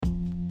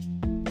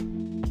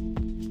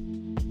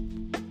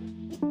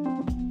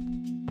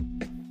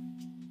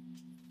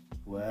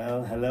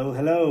Hello,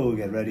 hello.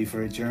 Get ready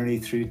for a journey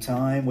through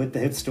time with the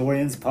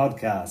Hipstorians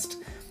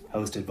podcast,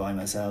 hosted by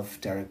myself,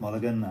 Derek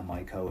Mulligan, and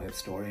my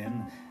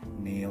co-hipstorian,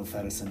 Neil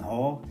Fedderson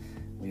Hall.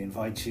 We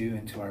invite you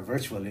into our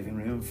virtual living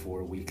room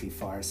for weekly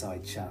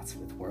fireside chats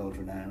with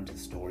world-renowned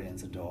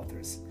historians and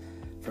authors.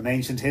 From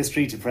ancient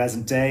history to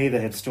present day, the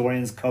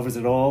Hipstorians covers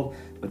it all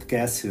with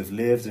guests who have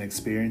lived and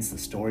experienced the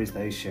stories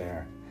they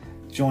share.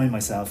 Join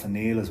myself and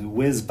Neil as we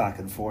whiz back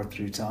and forth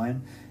through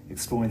time,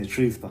 exploring the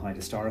truth behind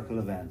historical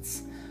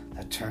events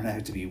that turn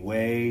out to be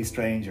way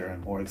stranger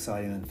and more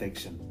exciting than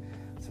fiction.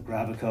 So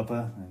grab a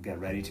cuppa and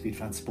get ready to be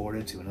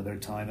transported to another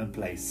time and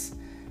place.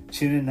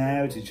 Tune in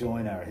now to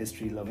join our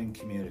history-loving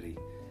community.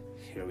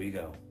 Here we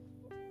go.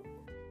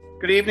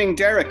 Good evening,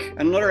 Derek.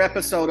 Another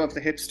episode of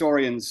the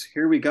Hipstorians.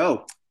 Here we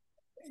go.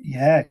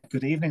 Yeah,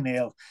 good evening,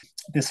 Neil.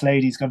 This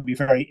lady's going to be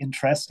very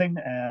interesting.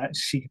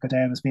 She could go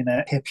down as being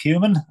a hip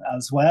human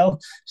as well.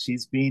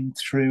 She's been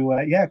through,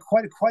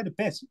 quite a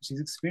bit.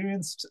 She's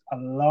experienced a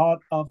lot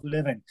of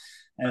living.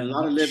 A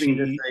lot of living,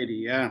 this lady,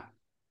 yeah.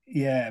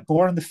 Yeah,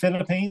 born in the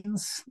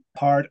Philippines,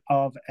 part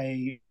of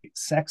a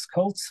sex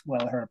cult.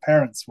 Well, her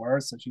parents were,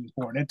 so she was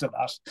born into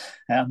that.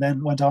 And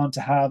then went on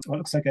to have what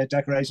looks like a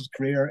decorated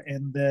career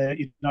in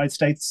the United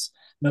States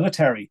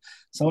military.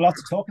 So a lot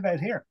to talk about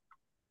here.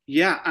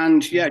 Yeah,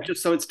 and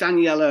just so it's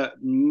Daniela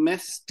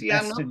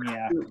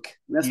Mestyanovich.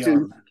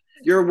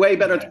 You're way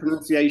better at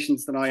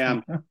pronunciations than I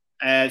am.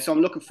 So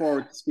I'm looking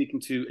forward to speaking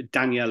to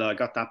Daniela. I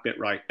got that bit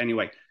right.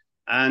 Anyway,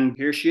 and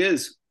here she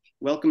is.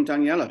 Welcome,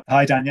 Daniela.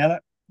 Hi, Daniela.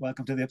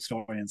 Welcome to the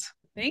Hipstorians.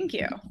 Thank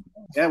you.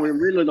 Yeah, we're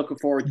really looking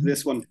forward to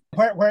this one.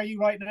 Where are you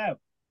right now?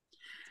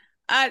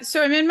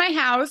 So I'm in my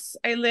house.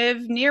 I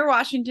live near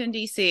Washington,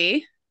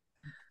 D.C.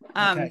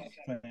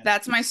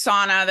 That's my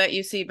sauna that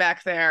you see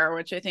back there,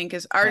 which I think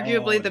is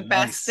arguably the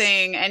best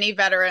thing any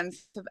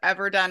veterans have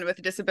ever done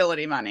with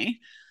disability money.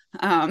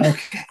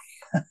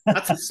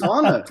 That's a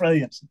sauna.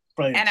 Brilliant.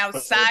 And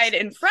outside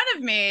in front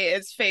of me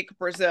is fake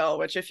Brazil,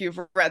 which if you've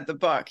read the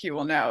book, you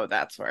will know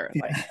that's where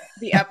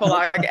the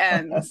epilogue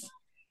ends.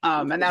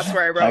 And that's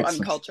where I wrote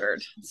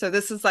Uncultured. So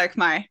this is like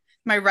my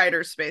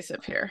writer's space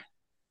up here.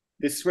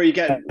 This is where you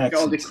get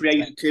all the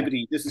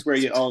creativity. This is where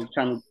you all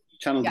channel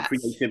the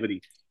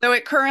creativity. So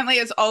it currently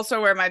is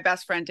also where my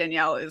best friend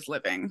Danielle is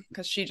living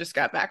because she just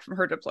got back from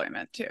her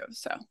deployment too.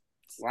 So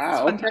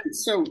wow. Okay.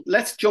 So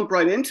let's jump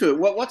right into it.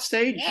 What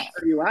stage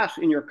are you at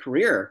in your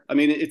career? I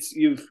mean,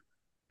 you've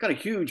got a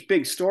huge,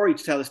 big story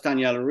to tell us,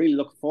 Danielle. I really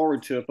look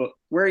forward to it. But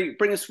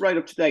bring us right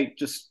up to date,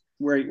 just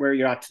where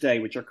you're at today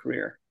with your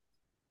career.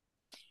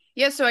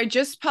 Yeah. So I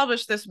just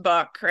published this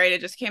book, right?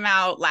 It just came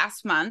out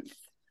last month.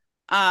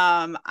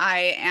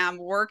 I am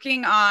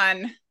working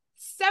on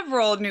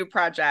several new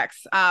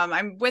projects.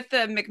 I'm with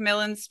the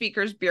Macmillan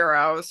Speakers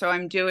Bureau. So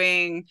I'm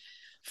doing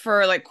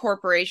for like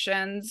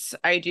corporations,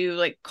 I do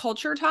like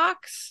culture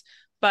talks.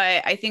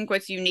 But I think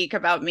what's unique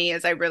about me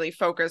is I really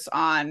focus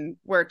on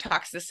where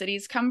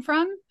toxicities come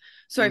from.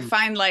 So I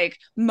find like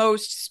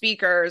most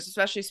speakers,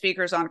 especially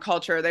speakers on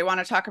culture, they want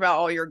to talk about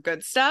all your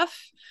good stuff.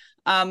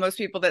 Most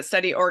people that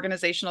study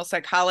organizational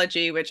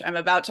psychology, which I'm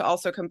about to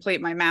also complete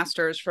my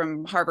master's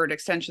from Harvard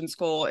Extension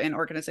School in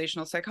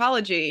organizational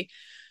psychology,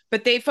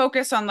 but they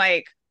focus on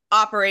like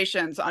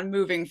operations, on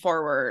moving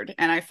forward.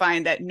 And I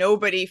find that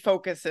nobody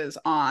focuses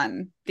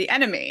on the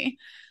enemy,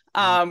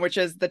 which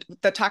is the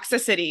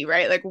toxicity,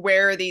 right? Like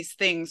where these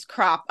things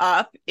crop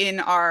up in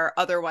our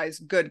otherwise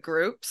good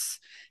groups.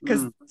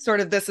 Because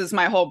sort of this is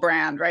my whole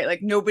brand, right?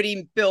 Like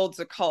nobody builds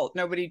a cult,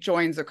 nobody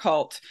joins a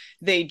cult.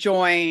 They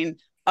join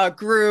a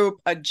group,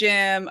 a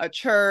gym, a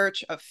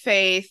church, a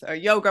faith, a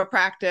yoga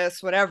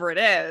practice, whatever it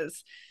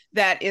is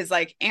that is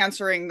like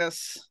answering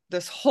this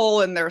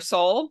hole in their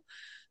soul.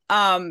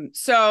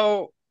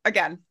 So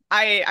again,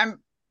 I'm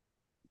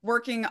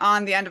working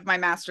on the end of my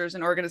master's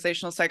in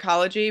organizational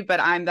psychology, but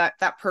I'm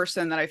that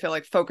person that I feel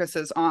like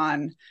focuses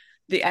on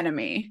the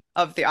enemy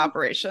of the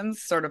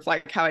operations, sort of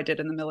like how I did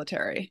in the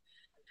military.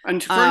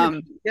 And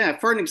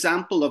for an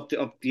example of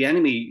the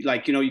enemy,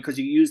 like, because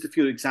you used a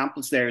few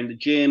examples there in the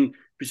gym,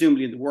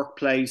 presumably in the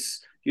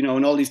workplace, and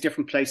all these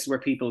different places where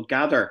people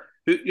gather.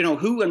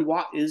 Who and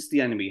what is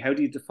the enemy? How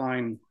do you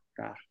define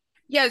that?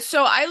 Yeah,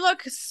 so I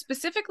look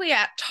specifically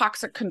at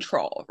toxic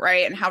control,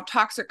 right? And how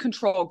toxic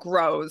control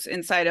grows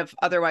inside of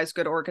otherwise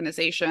good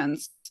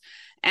organizations.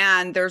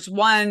 And there's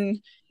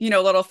one,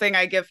 little thing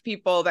I give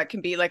people that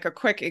can be like a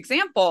quick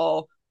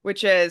example,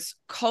 which is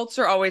cults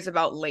are always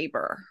about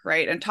labor,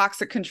 right? And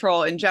toxic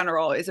control in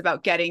general is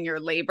about getting your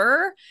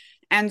labor.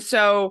 And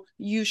so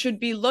you should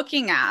be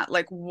looking at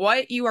like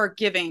what you are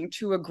giving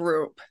to a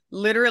group,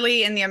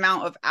 literally in the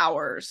amount of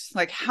hours.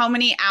 Like how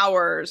many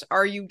hours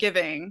are you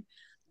giving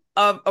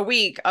of a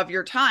week of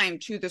your time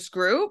to this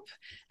group?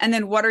 And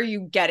then what are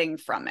you getting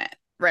from it?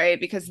 Right?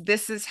 Because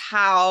this is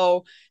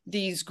how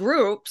these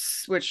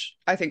groups, which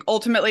I think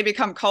ultimately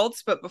become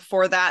cults, but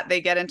before that,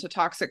 they get into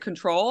toxic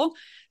control.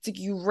 It's like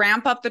you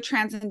ramp up the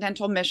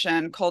transcendental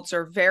mission. Cults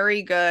are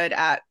very good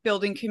at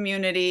building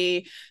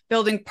community,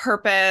 building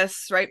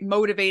purpose, right?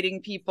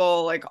 Motivating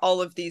people, like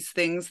all of these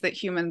things that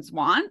humans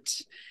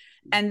want.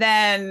 And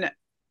then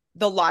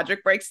the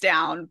logic breaks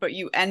down, but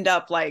you end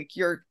up like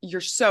you're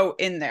so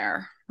in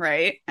there,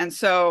 right? And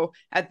so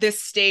at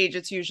this stage,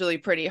 it's usually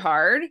pretty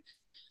hard,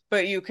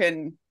 but you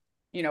can,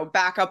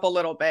 back up a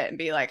little bit and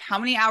be like, how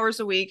many hours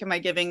a week am I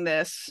giving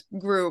this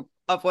group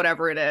of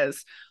whatever it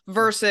is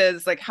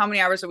versus like how many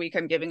hours a week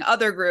I'm giving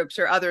other groups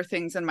or other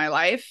things in my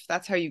life.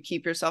 That's how you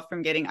keep yourself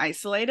from getting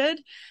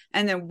isolated.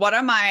 And then what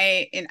am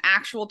I in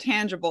actual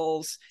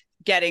tangibles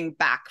getting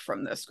back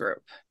from this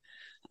group?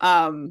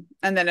 And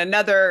then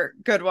another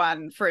good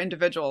one for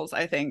individuals,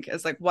 I think,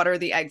 is like, what are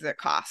the exit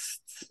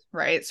costs,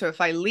 right? So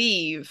if I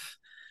leave,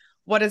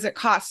 what does it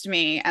cost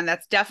me? And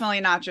that's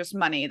definitely not just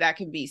money. That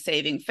can be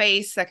saving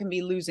face. That can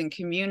be losing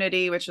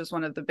community, which is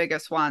one of the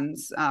biggest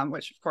ones,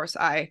 which of course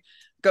I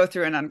go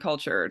through in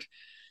Uncultured,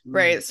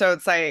 right? So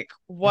it's like,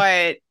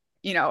 what,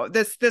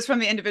 this from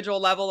the individual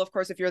level, of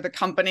course, if you're the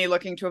company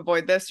looking to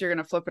avoid this, you're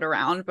going to flip it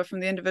around. But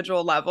from the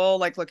individual level,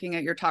 like looking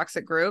at your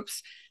toxic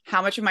groups,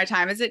 how much of my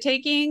time is it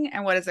taking?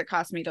 And what does it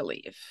cost me to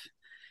leave?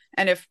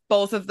 And if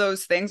both of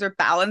those things are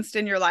balanced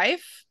in your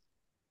life,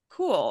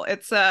 cool.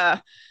 It's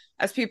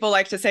as people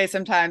like to say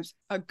sometimes,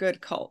 a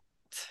good cult,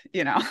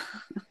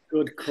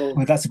 Good cult.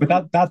 Well,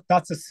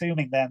 that's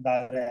assuming then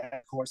that,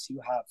 of course,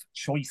 you have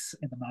choice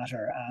in the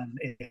matter, and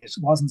it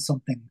wasn't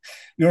something.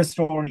 Your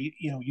story,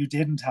 you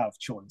didn't have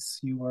choice.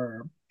 You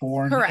were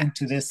born Correct.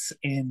 into this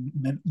in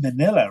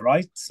Manila,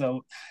 right?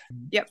 So,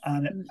 yep.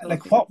 And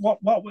like, what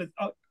was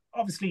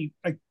obviously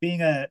like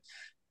being a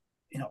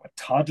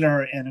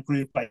toddler in a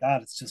group like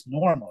that? It's just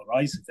normal,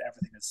 right?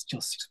 Everything is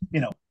just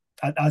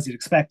as you'd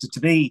expect it to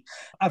be.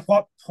 At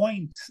what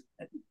point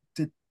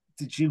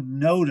did you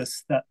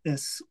notice that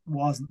this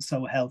wasn't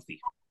so healthy?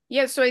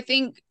 Yeah, so I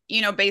think,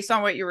 based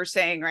on what you were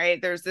saying,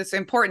 right, there's this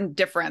important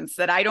difference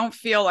that I don't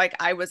feel like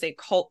I was a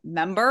cult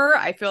member.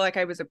 I feel like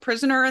I was a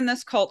prisoner in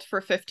this cult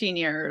for 15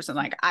 years. And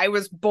like I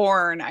was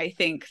born, I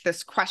think,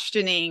 this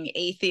questioning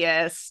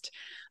atheist.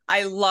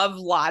 I love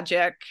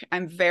logic.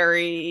 I'm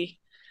very,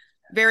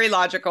 very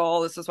logical.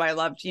 This is why I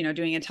loved,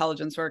 doing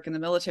intelligence work in the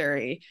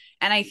military.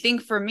 And I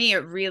think for me,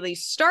 it really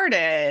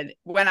started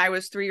when I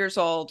was 3 years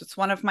old. It's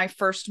one of my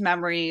first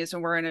memories.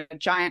 And we're in a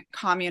giant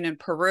commune in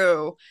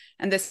Peru.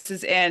 And this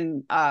is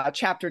in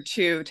chapter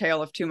 2,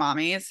 Tale of Two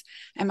Mommies.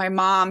 And my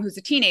mom, who's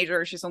a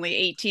teenager, she's only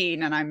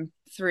 18 and I'm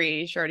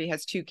 3. She already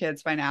has 2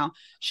 kids by now.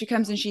 She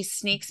comes and she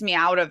sneaks me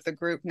out of the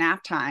group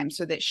nap time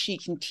so that she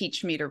can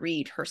teach me to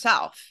read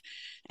herself.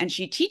 And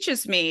she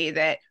teaches me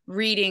that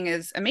reading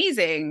is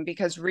amazing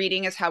because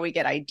reading is how we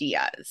get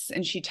ideas.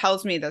 And she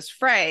tells me this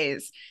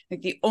phrase,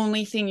 like the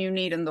only thing you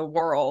need in the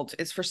world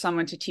is for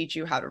someone to teach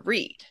you how to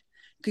read,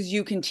 because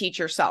you can teach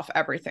yourself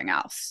everything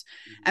else.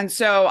 And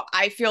so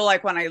I feel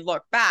like when I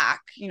look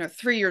back,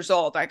 3 years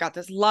old, I got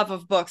this love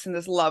of books and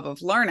this love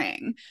of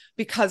learning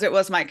because it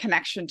was my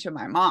connection to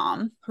my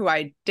mom, who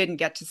I didn't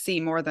get to see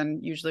more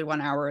than usually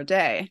 1 hour a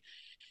day.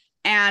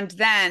 And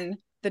then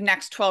the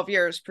next 12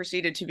 years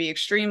proceeded to be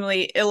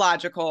extremely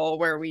illogical,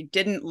 where we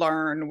didn't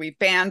learn, we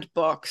banned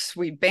books,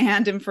 we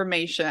banned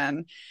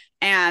information,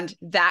 and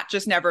that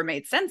just never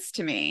made sense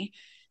to me.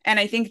 And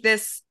I think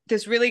this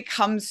really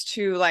comes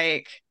to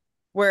like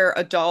where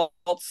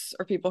adults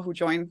or people who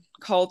join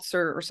cults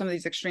or some of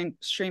these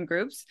extreme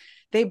groups,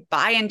 they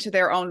buy into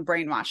their own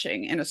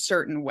brainwashing in a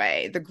certain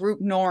way. The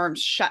group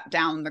norms shut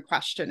down the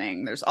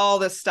questioning. There's all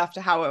this stuff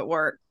to how it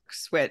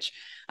works, which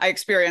I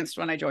experienced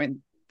when I joined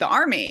the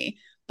Army.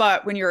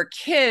 But when you're a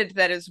kid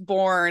that is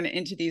born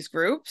into these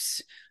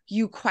groups,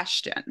 you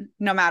question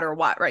no matter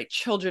what, right?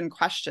 Children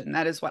question.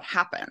 That is what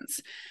happens.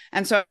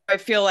 And so I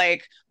feel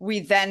like we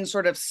then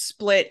sort of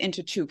split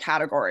into 2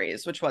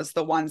 categories, which was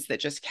the ones that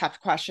just kept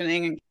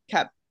questioning and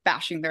kept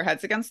bashing their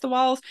heads against the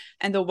walls,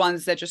 and the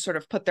ones that just sort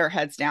of put their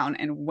heads down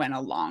and went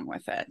along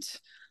with it.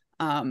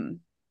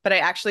 But I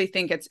actually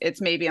think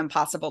it's maybe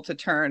impossible to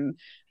turn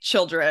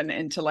children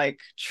into like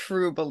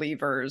true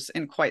believers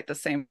in quite the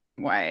same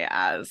way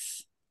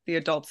as the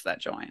adults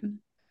that join.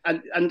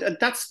 And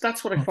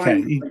that's what I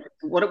find. Okay.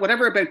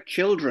 Whatever about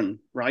children,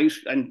 right?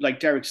 And like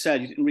Derek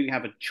said, you didn't really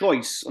have a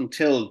choice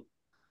until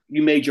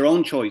you made your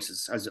own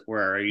choices, as it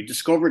were. You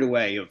discovered a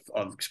way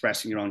of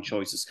expressing your own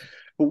choices.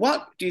 But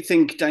what do you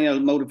think, Danielle,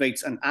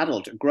 motivates an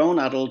adult, a grown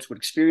adult with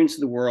experience in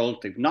the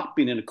world? They've not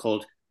been in a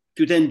cult,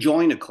 to then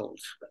join a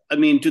cult. I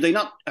mean, have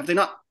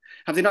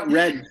they not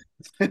read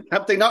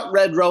have they not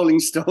read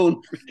Rolling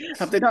Stone?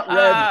 Have they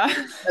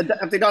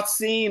not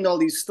seen all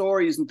these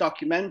stories and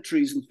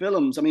documentaries and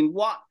films? I mean,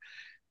 what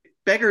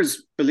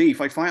beggars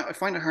belief? I find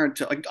it hard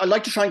to. I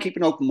like to try and keep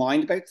an open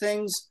mind about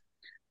things,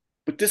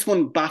 but this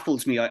one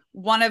baffles me.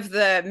 One of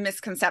the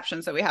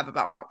misconceptions that we have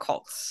about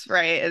cults,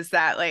 right, is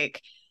that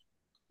like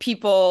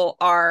people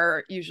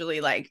are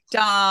usually like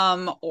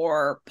dumb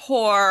or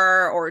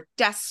poor or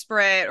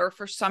desperate or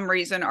for some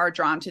reason are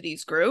drawn to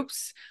these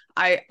groups.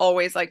 I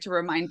always like to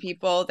remind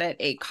people that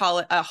a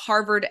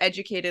Harvard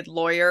educated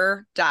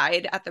lawyer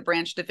died at the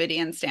Branch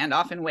Davidian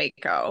standoff in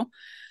Waco.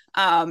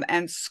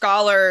 And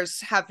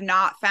scholars have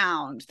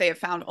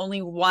found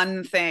only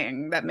one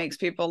thing that makes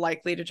people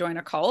likely to join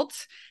a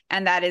cult,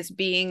 and that is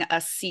being a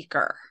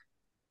seeker.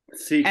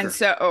 Seeker. And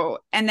so,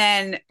 and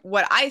then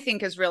what I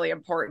think is really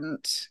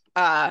important,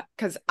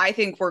 because I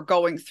think we're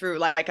going through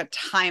like a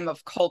time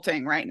of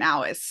culting right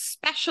now,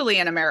 especially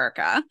in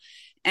America.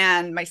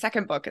 And my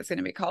second book is going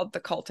to be called The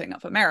Culting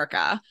of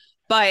America.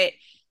 But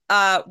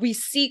we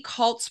see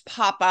cults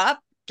pop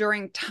up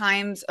during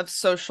times of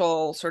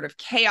social sort of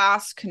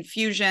chaos,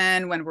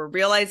 confusion, when we're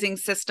realizing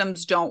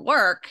systems don't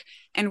work,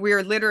 and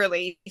we're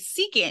literally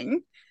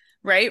seeking,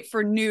 right,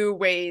 for new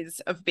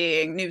ways of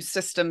being, new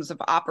systems of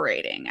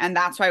operating. And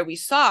that's why we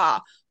saw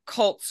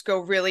cults go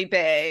really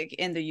big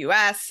in the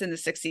US in the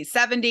 60s,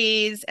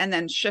 70s, and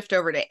then shift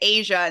over to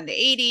Asia in the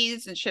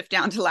 80s and shift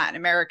down to Latin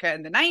America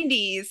in the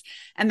 90s.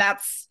 And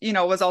that's, you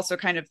know, was also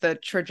kind of the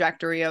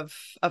trajectory of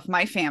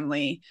my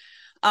family.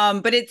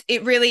 But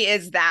it really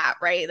is that,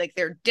 right? Like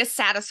they're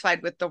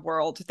dissatisfied with the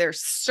world. They're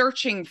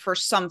searching for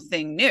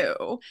something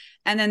new.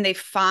 And then they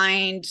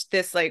find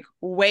this like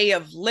way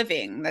of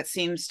living that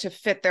seems to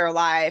fit their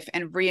life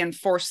and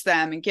reinforce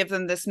them and give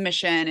them this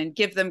mission and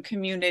give them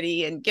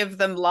community and give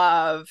them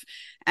love.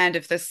 And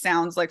if this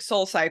sounds like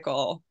Soul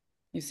Cycle,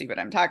 you see what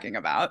I'm talking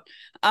about.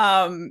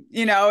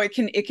 You know,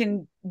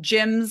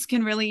 gyms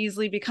can really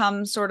easily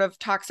become sort of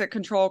toxic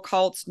control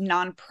cults.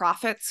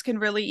 Nonprofits can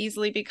really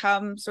easily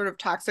become sort of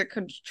toxic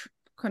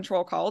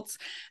control cults.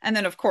 And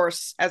then of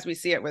course, as we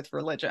see it with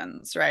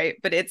religions, right?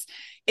 But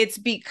it's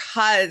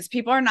because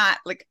people are not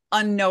like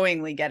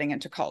unknowingly getting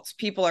into cults.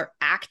 People are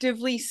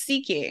actively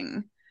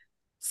seeking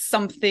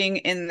something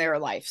in their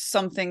life,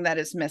 something that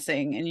is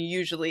missing. And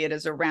usually it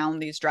is around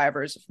these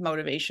drivers of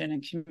motivation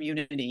and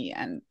community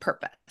and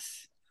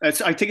purpose. I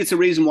think it's the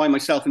reason why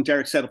myself and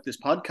Derek set up this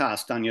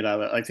podcast,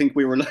 Daniela. I think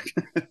we were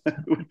looking,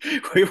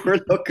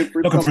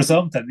 looking for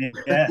something.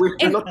 Yeah.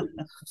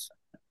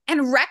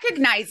 And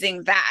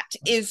recognizing that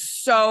is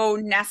so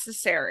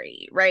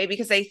necessary, right?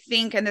 Because I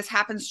think, and this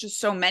happens to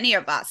so many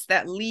of us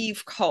that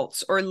leave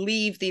cults or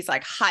leave these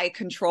like high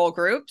control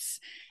groups.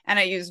 And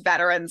I use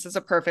veterans as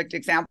a perfect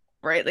example,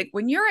 right? Like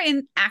when you're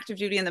in active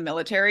duty in the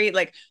military,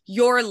 like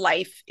your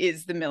life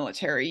is the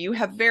military. You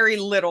have very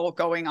little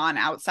going on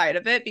outside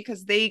of it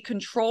because they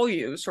control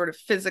you sort of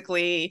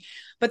physically,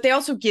 but they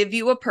also give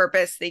you a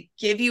purpose. They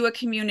give you a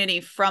community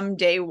from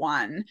day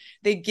one.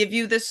 They give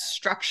you this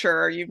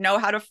structure. You know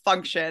how to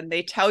function.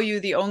 They tell you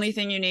the only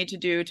thing you need to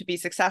do to be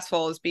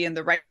successful is be in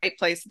the right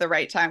place at the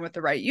right time with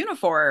the right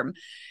uniform.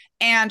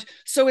 And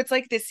so it's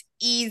like this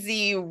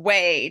easy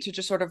way to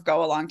just sort of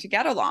go along to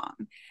get along.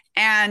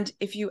 And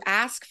if you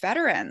ask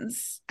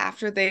veterans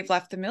after they've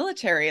left the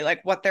military, like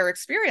what their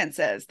experience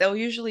is, they'll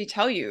usually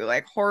tell you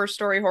like horror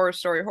story, horror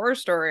story, horror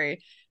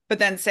story, but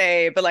then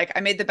say, but like I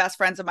made the best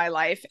friends of my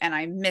life and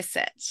I miss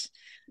it.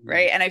 Mm-hmm.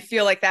 Right. And I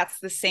feel like that's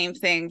the same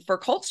thing for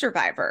cult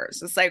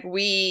survivors. It's like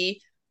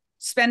we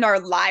spend our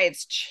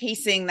lives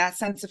chasing that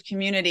sense of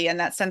community and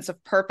that sense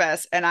of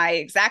purpose. And I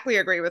exactly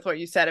agree with what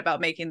you said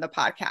about making the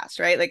podcast,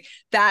 right? Like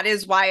that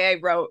is why I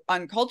wrote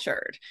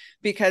Uncultured,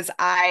 because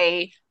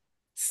I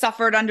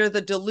suffered under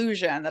the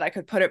delusion that I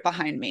could put it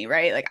behind me,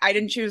 right? Like I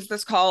didn't choose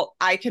this cult.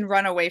 I can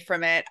run away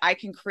from it. I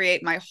can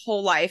create my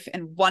whole life.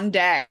 And one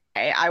day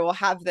I will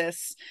have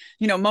this,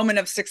 you know, moment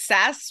of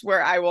success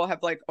where I will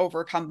have like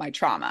overcome my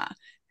trauma.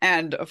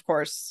 And of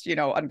course, you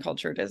know,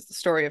 Uncultured is the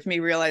story of me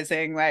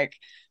realizing like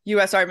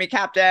US Army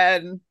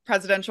captain,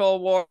 presidential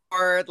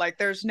award, like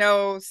there's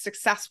no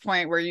success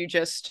point where you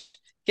just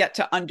get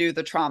to undo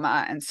the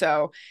trauma. And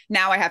so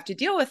now I have to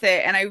deal with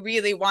it. And I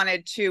really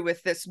wanted to,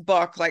 with this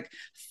book, like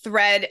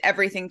thread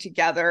everything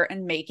together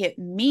and make it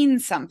mean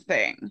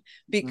something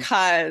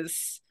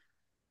because,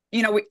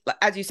 you know,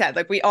 as you said,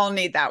 like we all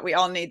need that. We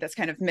all need this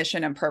kind of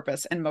mission and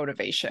purpose and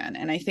motivation.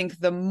 And I think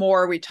the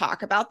more we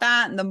talk about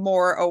that and the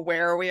more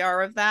aware we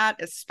are of that,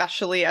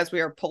 especially as we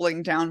are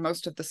pulling down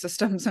most of the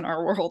systems in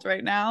our world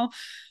right now,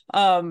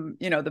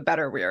 you know, the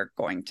better we are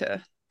going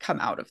to come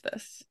out of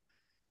this.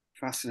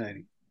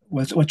 Fascinating.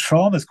 Well,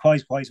 trauma is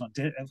quite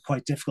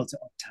difficult to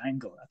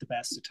untangle at the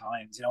best of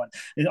times, you know.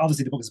 And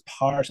obviously, the book is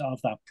part of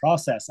that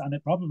process, and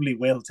it probably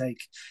will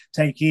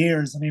take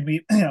years. I mean,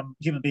 we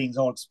human beings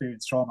all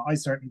experience trauma. I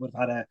certainly would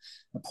have had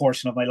a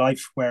portion of my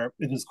life where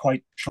it was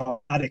quite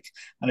traumatic,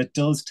 and it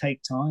does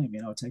take time.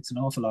 You know, it takes an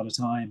awful lot of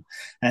time.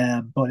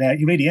 But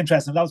you're really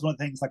interesting. That was one of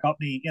the things that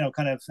got me, you know,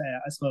 kind of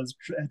I suppose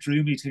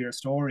drew me to your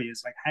story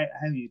is like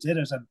how you did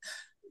it, and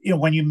you know,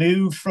 when you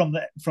moved from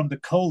the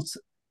cult,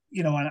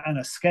 you know, and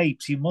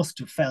escaped, you must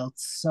have felt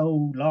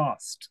so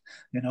lost,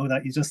 you know,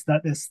 that you just,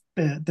 that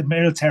the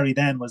military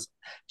then was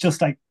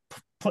just like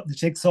putting the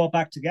jigsaw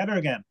back together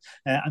again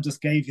and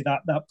just gave you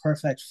that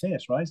perfect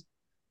fit, right?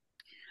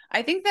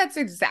 I think that's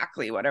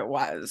exactly what it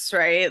was,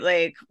 right?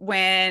 Like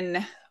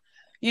when,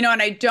 you know,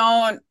 and I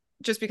don't,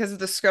 just because of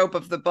the scope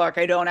of the book,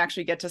 I don't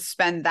actually get to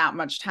spend that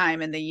much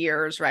time in the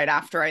years right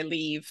after I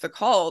leave the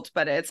cult,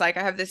 but it's like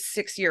I have this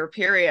 6-year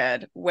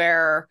period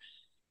where,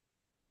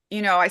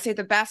 you know, I say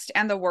the best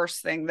and the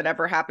worst thing that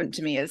ever happened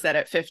to me is that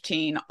at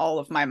 15, all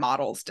of my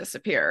models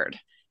disappeared.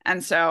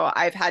 And so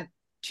I've had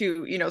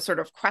to, you know, sort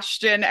of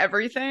question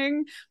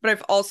everything, but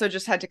I've also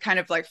just had to kind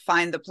of like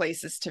find the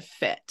places to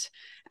fit.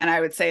 And I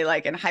would say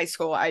like in high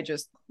school, I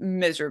just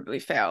miserably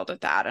failed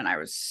at that. And I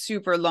was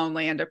super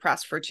lonely and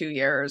depressed for 2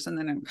 years. And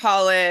then in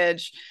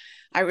college,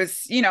 I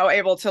was,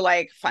 able to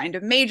like find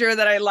a major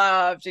that I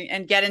loved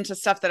and get into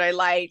stuff that I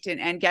liked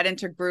and get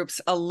into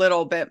groups a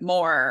little bit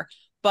more.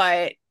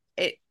 But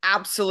it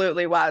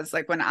absolutely was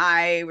like when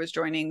I was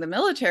joining the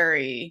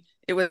military,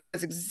 it was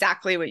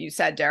exactly what you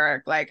said,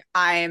 Derek. Like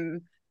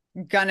I'm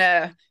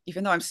gonna,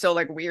 even though I'm still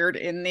like weird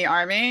in the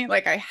Army,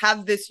 like I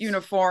have this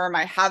uniform,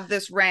 I have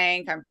this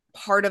rank, I'm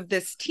part of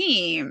this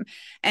team,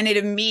 and it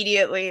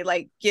immediately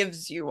like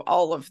gives you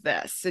all of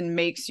this and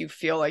makes you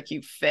feel like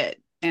you fit.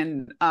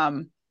 And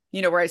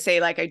where I say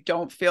like I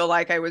don't feel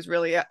like I was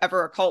really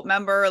ever a cult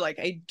member, like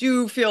I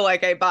do feel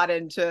like I bought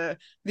into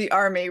the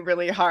Army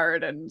really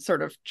hard and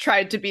sort of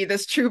tried to be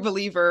this true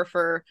believer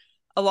for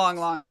a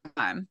long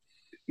time.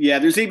 Yeah,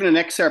 there's even an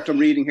excerpt I'm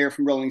reading here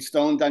from Rolling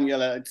Stone,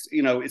 Daniela. It's,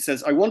 it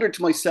says, I wondered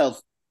to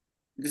myself,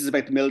 this is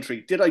about the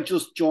military, did I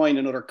just join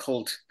another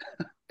cult?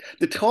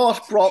 The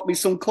thought brought me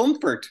some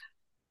comfort.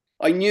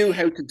 I knew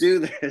how to do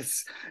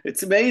this.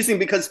 It's amazing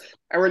because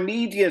our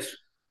immediate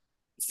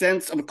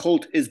sense of a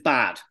cult is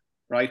bad,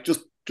 right?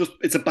 Just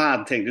it's a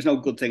bad thing. There's no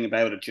good thing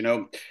about it,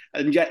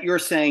 And yet you're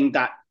saying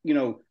that,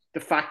 the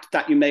fact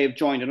that you may have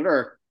joined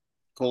another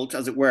cult,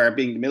 as it were,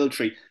 being the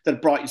military,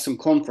 that brought you some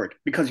comfort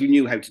because you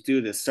knew how to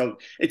do this. So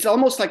it's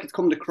almost like it's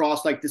coming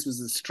across like this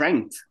was a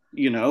strength,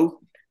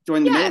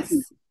 during the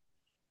military.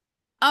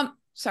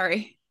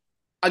 Sorry.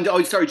 And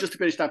sorry, just to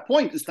finish that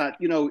point, is that,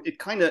 it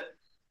kind of,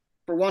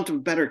 for want of a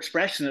better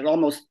expression, it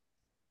almost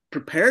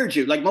prepared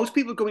you. Like most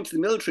people going to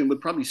the military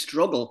would probably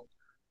struggle,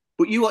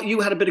 but you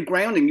had a bit of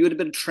grounding, you had a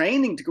bit of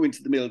training to go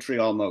into the military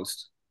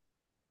almost.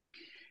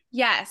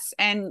 Yes.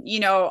 And,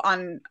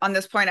 on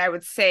this point, I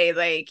would say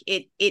like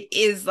it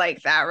is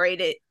like that,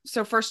 right?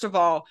 So first of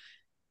all,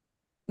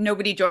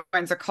 nobody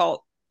joins a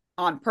cult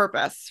on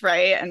purpose,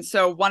 right? And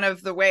so one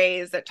of the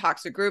ways that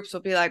toxic groups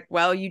will be like,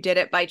 well, you did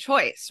it by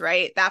choice,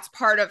 right? That's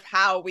part of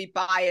how we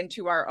buy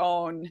into our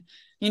own,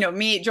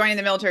 me joining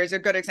the military is a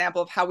good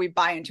example of how we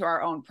buy into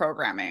our own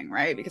programming,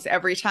 right? Because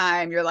every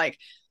time you're like,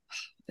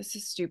 this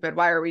is stupid,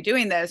 why are we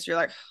doing this? You're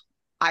like,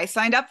 I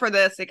signed up for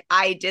this, like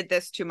I did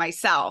this to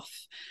myself.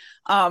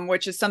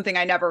 Which is something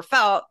I never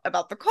felt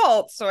about the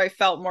cult. So I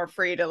felt more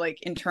free to like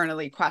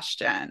internally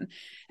question.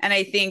 And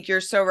I think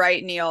you're so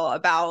right, Neil,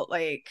 about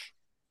like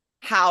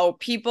how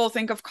people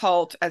think of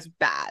cult as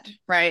bad,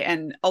 right?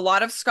 And a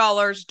lot of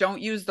scholars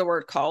don't use the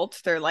word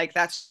cult. They're like,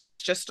 that's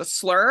just a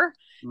slur.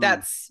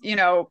 That's,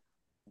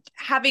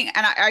 having,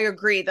 and I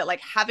agree that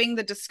like having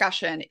the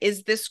discussion,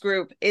 is this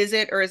group, is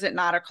it or is it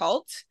not a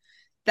cult?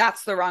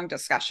 That's the wrong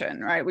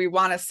discussion, right? We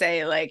want to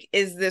say like,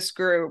 is this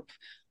group,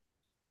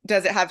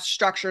 does it have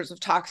structures of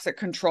toxic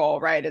control,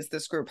 right? Is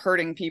this group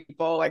hurting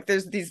people? Like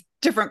there's these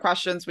different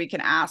questions we can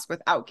ask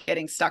without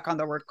getting stuck on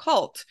the word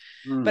cult.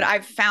 But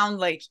I've found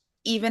like,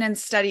 even in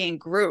studying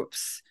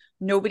groups,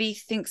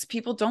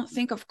 people don't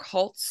think of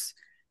cults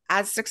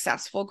as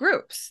successful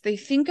groups. They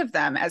think of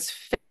them as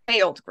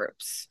failed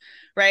groups,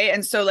 right?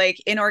 And so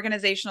like in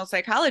organizational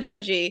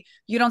psychology,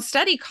 you don't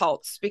study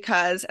cults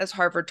because, as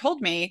Harvard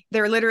told me,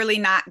 they're literally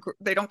not,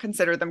 they don't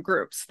consider them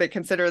groups. They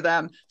consider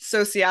them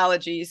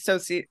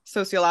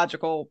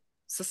sociological,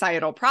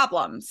 societal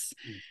problems.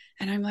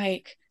 And I'm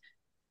like,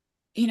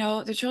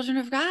 the children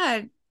of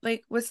God,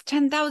 like was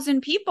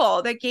 10,000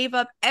 people that gave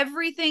up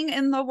everything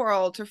in the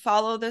world to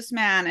follow this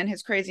man and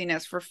his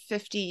craziness for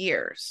 50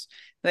 years.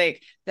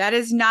 Like that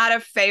is not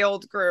a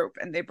failed group.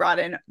 And they brought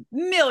in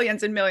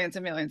millions and millions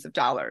and millions of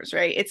dollars,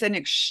 right? It's an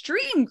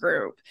extreme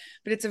group,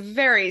 but it's a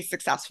very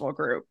successful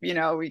group.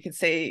 We could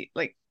say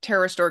like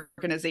terrorist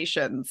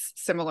organizations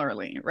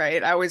similarly,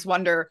 right? I always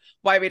wonder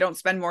why we don't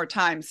spend more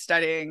time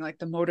studying like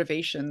the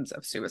motivations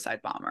of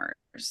suicide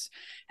bombers.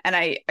 And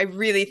I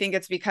really think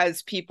it's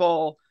because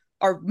people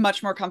are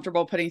much more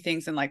comfortable putting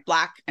things in like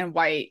black and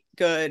white,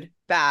 good,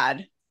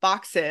 bad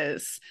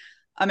boxes.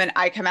 And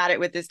I come at it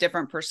with this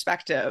different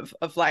perspective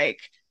of like,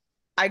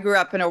 I grew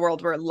up in a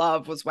world where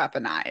love was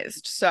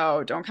weaponized.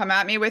 So don't come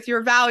at me with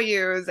your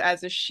values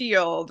as a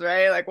shield,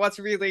 right? Like what's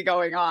really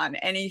going on?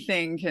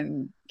 Anything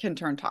can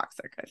turn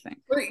toxic, I think.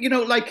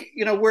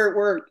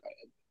 We're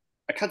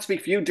I can't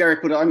speak for you,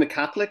 Derek, but I'm a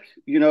Catholic.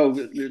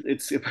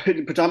 It's a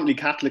predominantly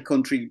Catholic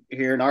country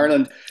here in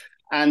Ireland.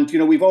 And,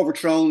 we've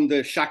overthrown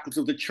the shackles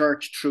of the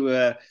church through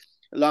a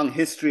long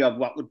history of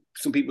what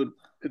some people would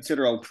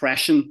consider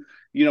oppression.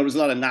 There's a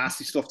lot of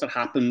nasty stuff that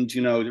happened.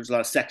 There's a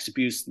lot of sex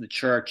abuse in the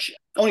church.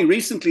 Only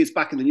recently it's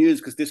back in the news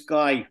because this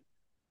guy,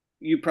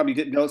 you probably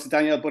didn't notice it,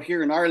 Danielle, but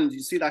here in Ireland,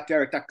 you see that,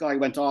 Derek, that guy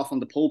went off on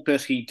the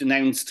pulpit. He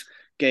denounced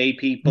gay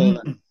people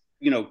and,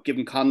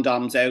 giving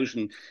condoms out.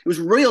 And it was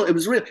real.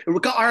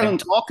 It got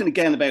Ireland talking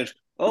again about,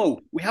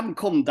 we haven't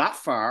come that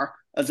far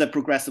as a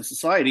progressive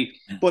society.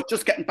 But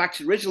just getting back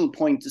to the original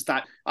point is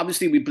that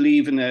obviously we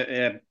believe in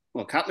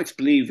Catholics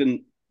believe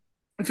in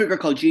a figure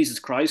called Jesus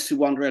Christ who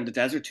wandered around the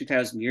desert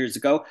 2,000 years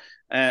ago,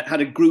 had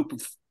a group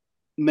of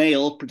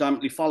male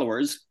predominantly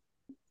followers,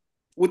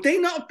 would they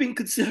not have been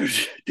considered,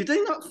 did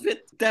they not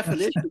fit the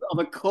definition of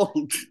a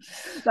cult?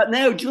 That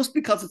now, just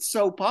because it's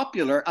so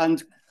popular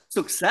and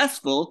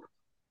successful,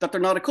 that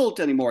they're not a cult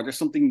anymore. There's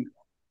something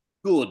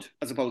good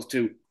as opposed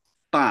to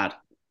bad.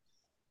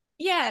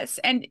 Yes.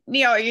 And,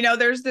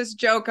 there's this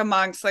joke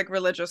amongst like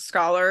religious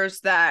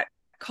scholars that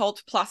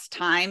cult plus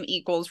time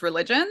equals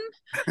religion.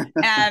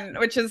 And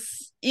which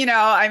is,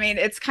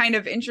 it's kind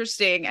of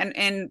interesting.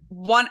 And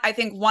I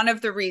think one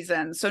of the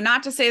reasons, so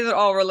not to say that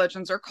all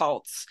religions are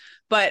cults,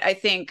 but I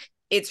think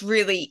it's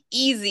really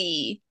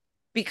easy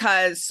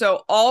because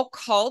so all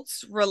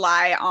cults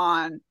rely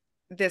on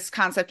this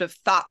concept of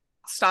thought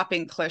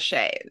stopping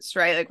cliches,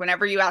 right? Like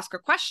whenever you ask a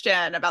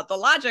question about the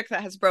logic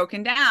that has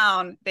broken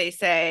down, they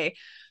say,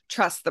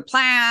 trust the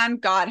plan.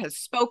 God has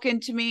spoken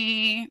to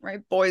me,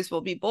 right? Boys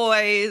will be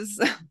boys.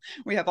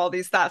 We have all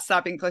these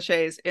thought-stopping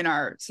cliches in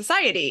our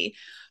society,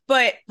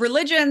 but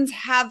religions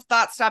have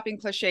thought-stopping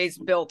cliches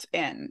built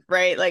in,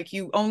 right? Like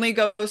you only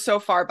go so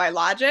far by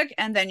logic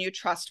and then you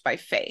trust by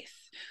faith.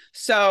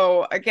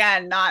 So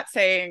again, not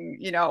saying,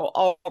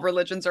 all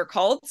religions are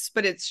cults,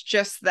 but it's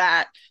just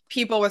that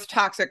people with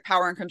toxic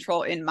power and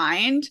control in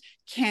mind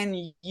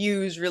can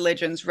use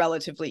religions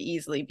relatively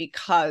easily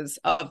because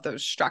of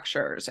those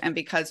structures and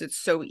because it's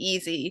so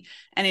easy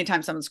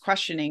anytime someone's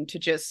questioning to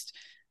just,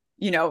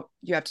 you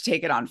have to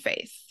take it on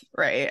faith.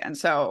 Right. And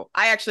so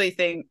I actually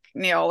think,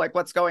 Neil, like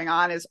what's going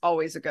on is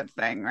always a good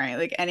thing, right?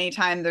 Like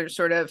anytime there's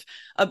sort of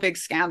a big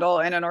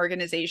scandal in an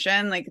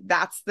organization, like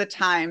that's the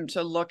time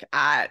to look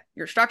at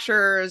your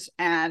structures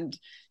and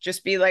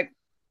just be like,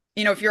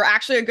 if you're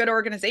actually a good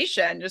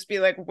organization, just be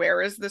like,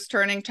 where is this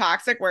turning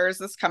toxic? Where is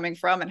this coming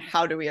from? And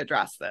how do we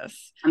address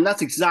this? And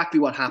that's exactly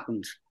what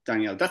happened,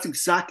 Danielle. That's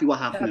exactly what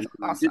happened.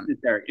 That's awesome.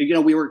 There.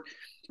 We were,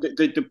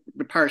 the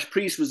parish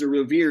priest was a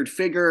revered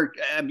figure.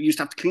 We used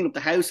to have to clean up the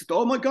house.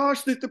 Oh my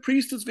gosh, the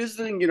priest was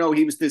visiting.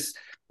 He was this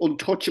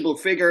untouchable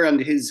figure and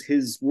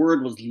his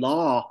word was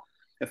law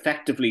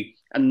effectively.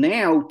 And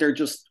now they're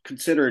just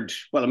considered,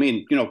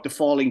 the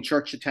falling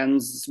church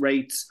attendance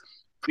rates,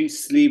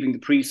 priests leaving the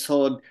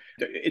priesthood.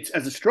 It's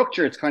as a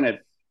structure, it's kind of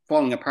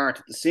falling apart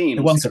at the seams.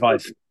 It won't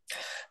survive.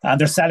 And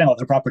they're selling all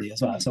their property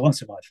as well, so it won't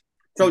survive.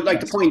 So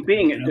the point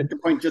being, the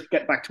point, just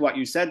get back to what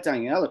you said,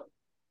 Danielle,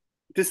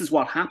 this is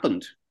what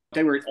happened.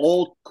 They were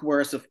all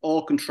coercive,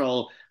 all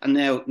control, and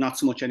now not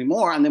so much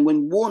anymore. And then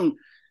when one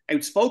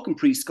outspoken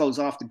priest goes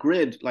off the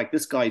grid, like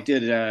this guy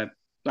did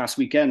last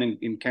weekend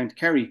in County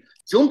Kerry,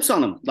 jumps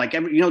on him. Like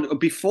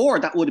before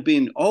that would have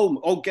been,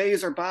 oh,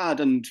 gays are bad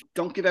and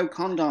don't give out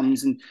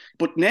condoms.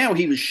 But now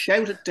he was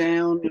shouted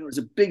down. It was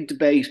a big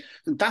debate.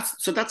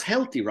 That's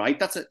healthy, right?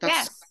 That's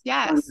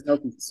yes.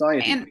 Healthy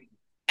society.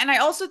 And I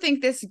also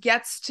think this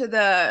gets to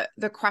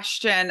the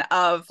question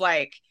of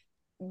like,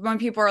 when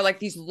people are like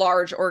these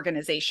large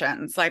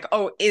organizations, like,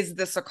 oh, is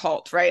this a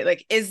cult, right?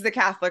 Like, is the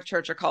Catholic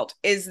Church a cult?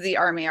 Is the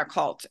Army a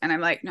cult? And I'm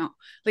like, no,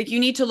 like you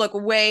need to look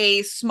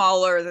way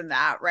smaller than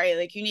that, right?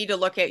 Like you need to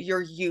look at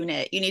your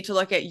unit. You need to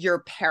look at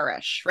your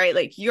parish, right?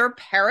 Like your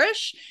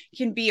parish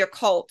can be a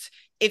cult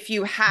if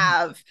you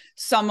have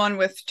someone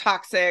with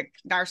toxic,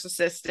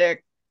 narcissistic,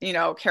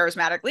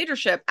 charismatic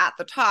leadership at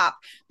the top,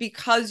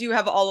 because you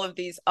have all of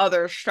these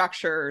other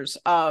structures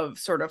of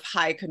sort of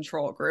high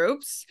control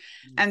groups.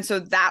 And so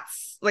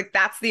that's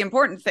the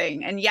important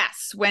thing. And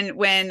yes,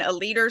 when a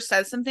leader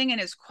says something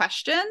and is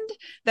questioned,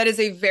 that is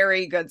a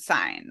very good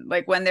sign.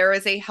 Like when there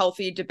is a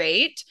healthy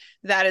debate,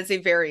 that is a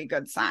very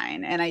good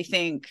sign. And I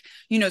think,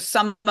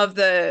 some of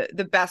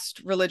the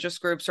best religious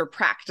groups or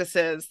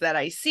practices that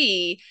I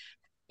see,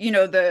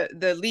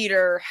 the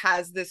leader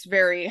has this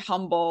very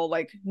humble,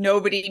 like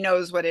nobody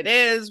knows what it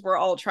is. We're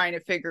all trying to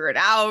figure it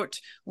out.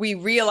 We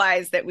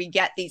realize that we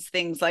get these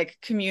things like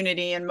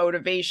community and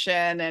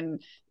motivation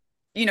and,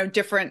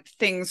 different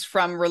things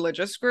from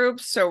religious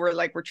groups. So we're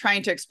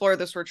trying to explore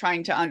this. We're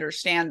trying to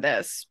understand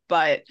this,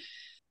 but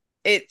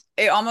it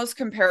almost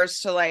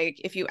compares to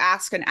like, if you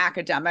ask an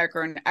academic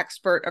or an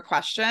expert a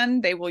question,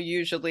 they will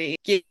usually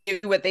give you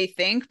what they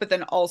think, but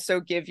then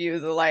also give you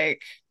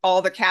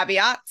all the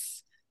caveats.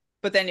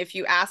 But then if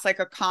you ask like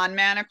a con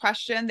man a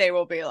question, they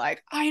will be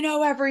like, I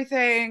know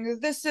everything.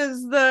 This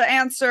is the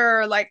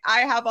answer. Like I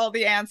have all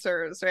the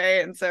answers,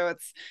 right? And so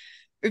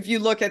if you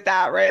look at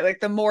that, right, like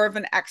the more of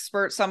an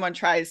expert someone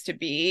tries to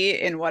be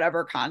in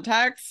whatever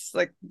context,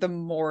 like the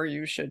more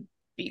you should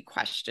be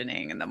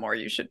questioning and the more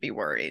you should be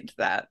worried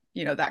that,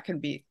 that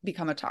can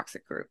become a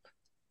toxic group.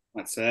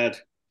 That's sad.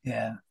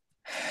 Yeah.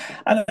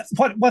 And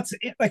what's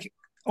like,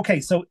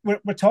 okay, so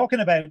we're talking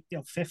about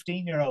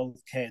 15-year-old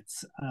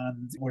kids,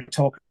 and we're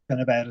talking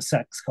about a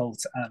sex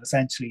cult and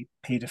essentially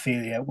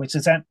paedophilia, which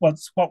is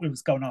what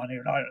was going on here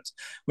in Ireland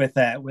with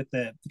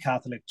the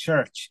Catholic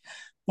Church.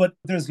 But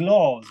there's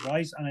laws,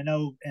 right? And I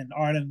know in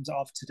Ireland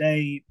of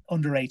today,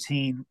 under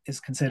 18 is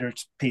considered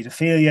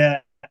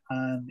paedophilia,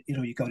 and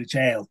you go to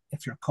jail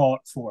if you're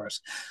caught for it.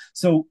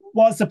 So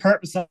what's the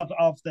purpose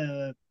of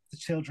the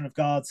Children of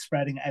God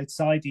spreading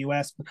outside the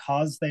US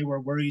because they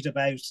were worried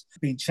about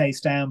being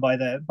chased down by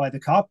the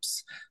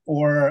cops,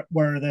 or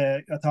were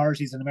the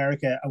authorities in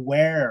America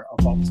aware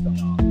of what was going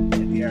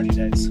on? in the early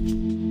days.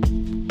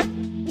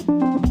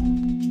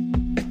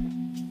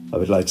 I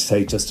would like to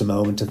take just a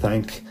moment to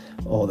thank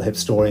all the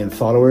Hipstorian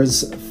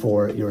followers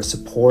for your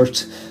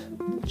support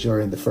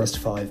during the first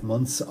 5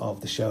 months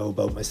of the show.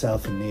 Both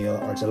myself and Neil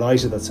are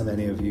delighted that so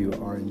many of you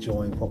are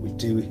enjoying what we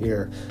do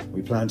here.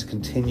 We plan to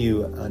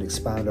continue and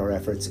expand our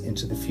efforts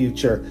into the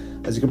future.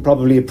 As you can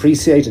probably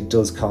appreciate, it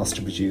does cost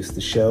to produce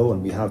the show,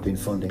 and we have been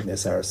funding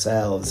this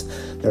ourselves.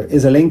 There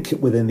is a link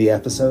within the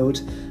episode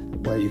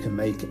where you can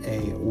make a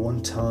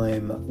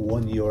one-time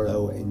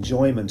 €1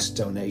 enjoyment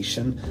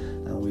donation,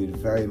 and we'd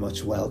very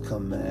much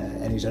welcome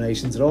any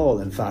donations at all.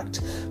 In fact,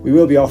 we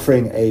will be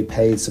offering a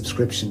paid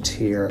subscription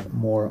tier,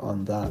 more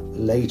on that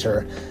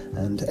later.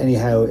 And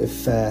anyhow,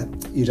 if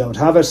you don't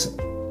have it,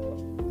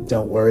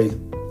 don't worry,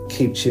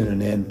 keep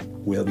tuning in,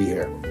 we'll be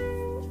here.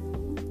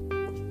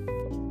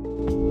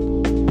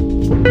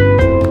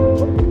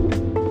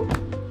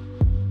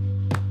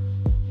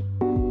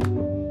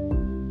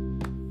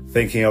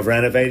 Thinking of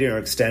renovating or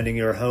extending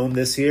your home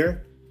this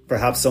year?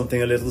 Perhaps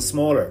something a little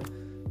smaller.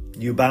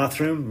 New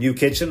bathroom, new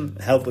kitchen,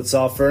 help with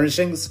soft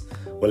furnishings?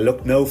 Well,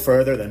 look no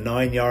further than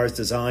 9 Yards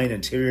Design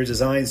Interior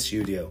Design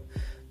Studio.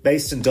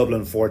 Based in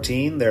Dublin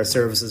 14, their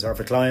services are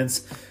for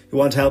clients who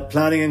want help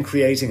planning and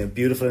creating a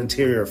beautiful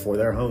interior for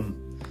their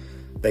home.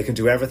 They can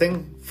do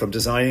everything from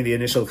designing the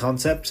initial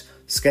concept,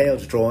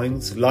 scaled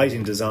drawings,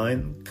 lighting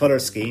design, colour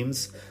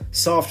schemes,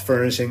 soft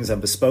furnishings and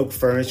bespoke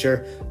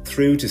furniture,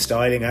 through to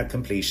styling at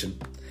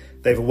completion.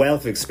 They have a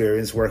wealth of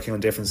experience working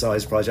on different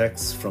size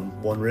projects,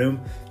 from one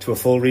room to a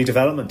full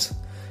redevelopment,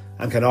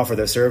 and can offer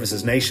their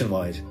services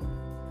nationwide.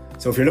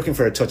 So if you're looking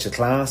for a touch of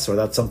class, or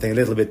that's something a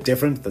little bit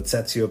different that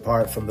sets you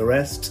apart from the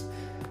rest,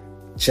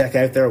 check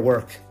out their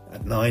work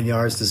at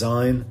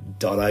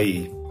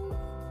 9yardsdesign.ie.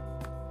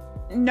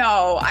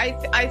 No,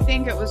 I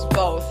think it was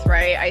both,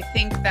 right? I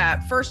think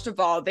that, first of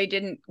all, they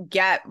didn't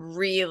get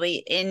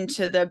really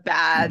into the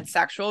bad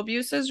sexual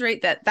abuses,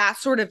 right? That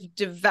sort of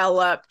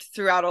developed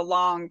throughout a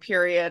long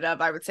period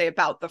of, I would say,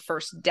 about the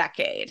first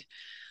decade.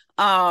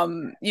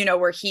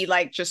 Where he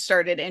just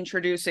started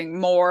introducing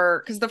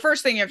more, because the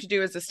first thing you have to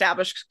do is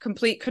establish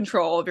complete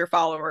control of your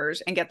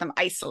followers and get them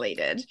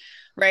isolated,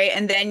 right?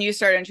 And then you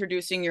start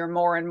introducing your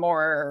more and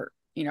more,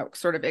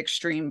 sort of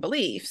extreme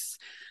beliefs.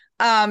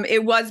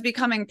 It was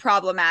becoming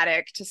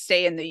problematic to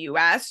stay in the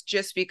US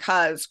just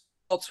because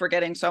cults were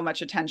getting so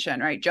much attention,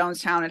 right?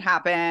 Jonestown had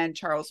happened,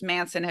 Charles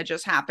Manson had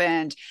just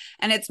happened,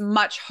 and it's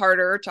much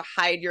harder to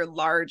hide your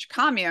large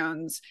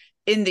communes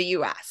in the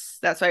US.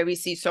 That's why we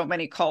see so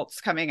many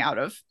cults coming out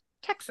of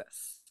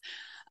Texas.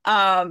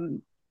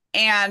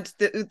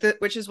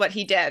 Which is what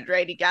he did,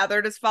 right? He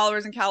gathered his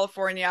followers in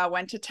California,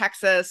 went to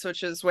Texas,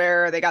 which is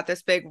where they got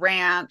this big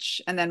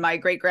ranch, and then my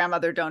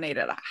great-grandmother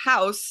donated a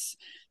house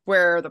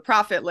where the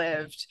prophet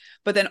lived.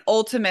 But then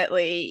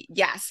ultimately,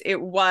 yes, it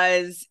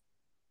was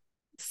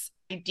this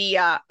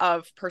idea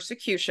of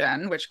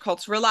persecution, which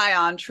cults rely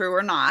on, true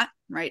or not,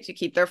 right, to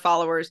keep their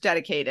followers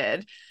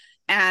dedicated.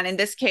 And in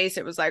this case,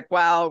 it was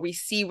well, we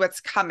see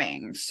what's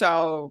coming.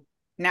 So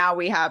now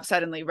we have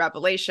suddenly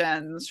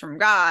revelations from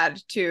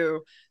God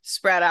to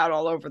spread out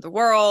all over the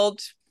world.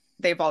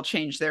 They've all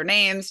changed their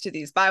names to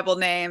these Bible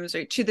names.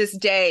 Right? To this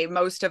day,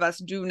 most of us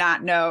do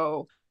not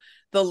know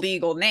the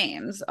legal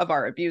names of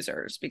our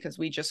abusers because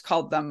we just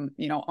called them,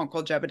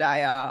 Uncle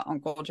Jebediah,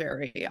 Uncle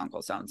Jerry,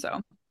 Uncle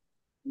so-and-so.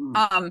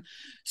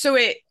 So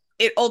it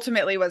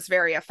ultimately was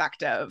very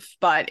effective,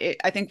 but it,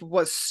 I think,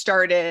 was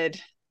started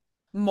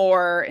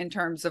more in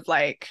terms of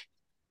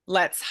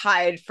let's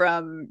hide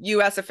from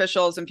US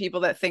officials and people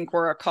that think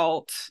we're a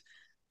cult.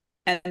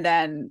 And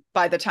then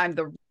by the time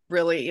the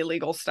really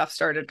illegal stuff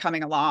started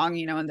coming along,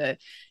 in the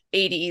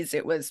 80s,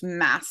 it was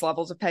mass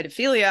levels of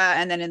pedophilia.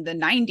 And then in the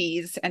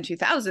 90s and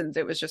 2000s,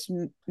 it was just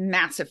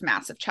massive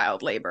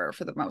child labor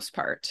for the most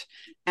part.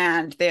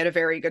 And they had a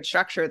very good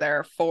structure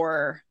there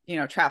for,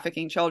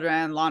 trafficking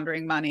children,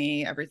 laundering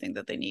money, everything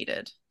that they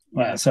needed.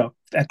 Well, so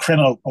a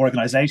criminal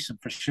organization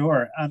for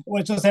sure. And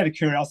just out of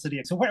curiosity,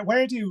 so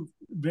where do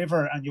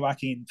River and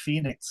Joaquin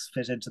Phoenix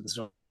fit into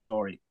the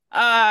story?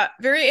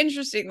 Very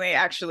interestingly,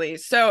 actually.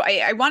 So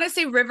I want to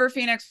say River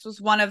Phoenix was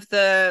one of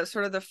the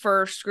sort of the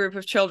first group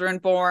of children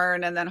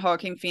born, and then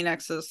Joaquin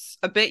Phoenix is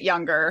a bit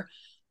younger.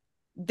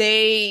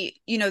 They,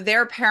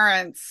 their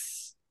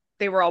parents,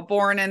 they were all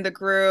born in the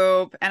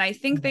group, and I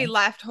think they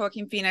left.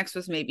 River Phoenix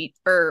was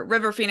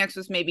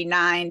maybe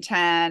 9,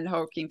 10.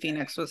 Joaquin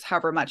Phoenix was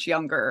however much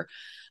younger.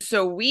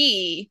 So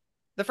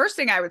the first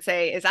thing I would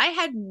say is I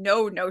had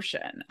no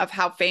notion of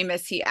how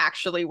famous he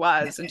actually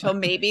was until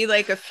maybe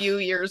a few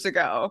years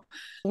ago.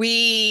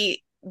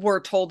 We were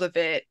told of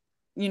it,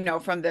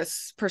 from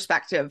this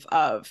perspective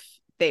of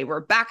they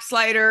were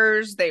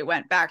backsliders. They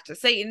went back to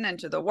Satan and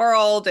to the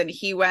world, and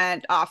he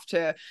went off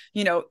to,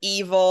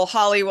 evil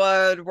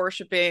Hollywood,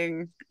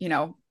 worshiping,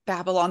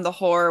 Babylon the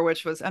whore,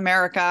 which was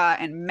America,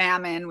 and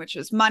Mammon, which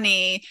is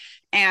money,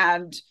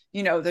 and,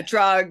 the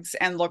drugs,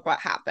 and look what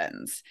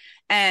happens.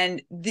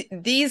 And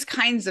these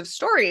kinds of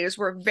stories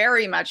were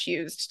very much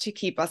used to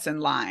keep us in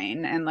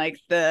line. And like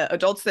the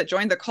adults that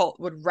joined the cult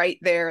would write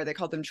they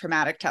called them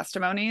traumatic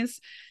testimonies.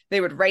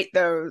 They would write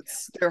their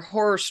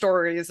horror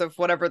stories of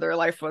whatever their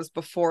life was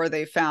before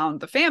they found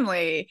the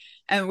family.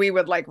 And we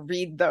would like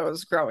read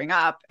those growing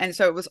up. And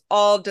so it was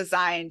all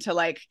designed to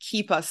like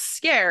keep us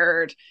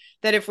scared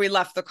that if we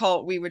left the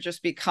cult, we would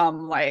just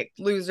become like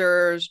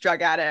losers,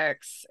 drug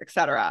addicts,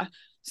 etc.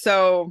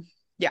 So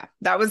yeah,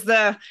 that was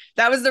the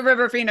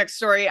River Phoenix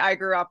story I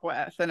grew up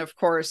with. And of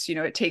course, you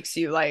know, it takes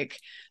you like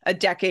a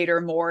decade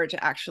or more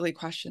to actually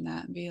question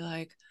that and be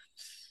like,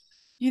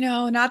 you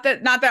know, not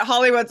that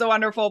Hollywood's a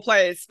wonderful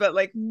place, but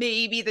like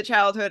maybe the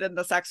childhood and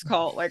the sex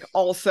cult like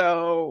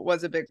also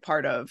was a big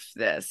part of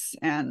this.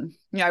 And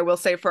you know, I will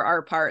say for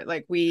our part,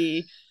 like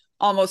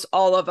almost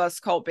all of us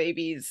cult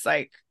babies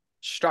like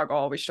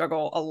we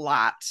struggle a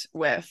lot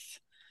with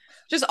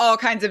just all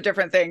kinds of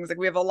different things. Like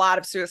we have a lot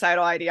of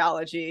suicidal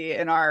ideology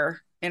in our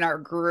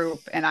group.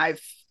 And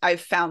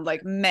I've found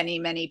like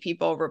many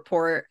people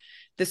report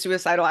the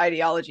suicidal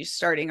ideology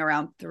starting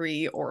around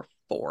 3 or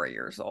 4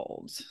 years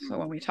old. So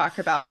when we talk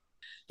about,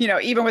 you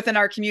know, even within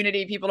our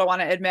community, people don't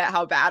want to admit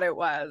how bad it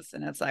was.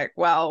 And it's like,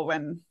 well,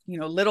 when, you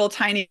know, little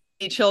tiny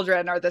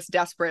children are this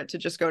desperate to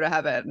just go to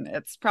heaven,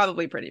 it's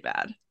probably pretty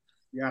bad.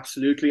 Yeah,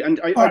 absolutely. And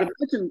I'd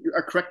imagine,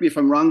 correct me if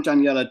I'm wrong,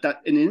 Daniela,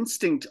 that an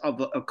instinct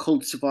of a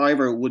cult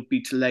survivor would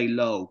be to lay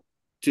low,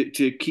 to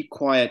keep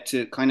quiet,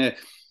 to kind of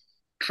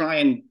try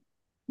and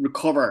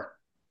recover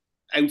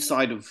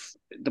outside of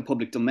the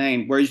public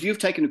domain. Whereas you've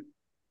taken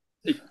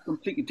a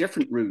completely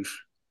different route.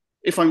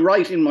 If I'm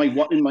right in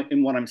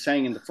what I'm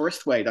saying in the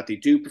first way, that they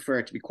do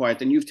prefer to be quiet,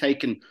 then you've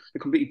taken a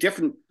completely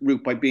different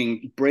route by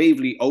being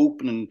bravely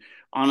open and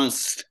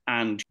honest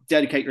and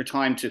dedicate your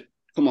time to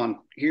come on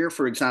here,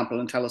 for example,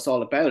 and tell us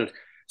all about it.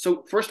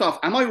 So first off,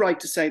 am I right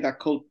to say that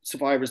cult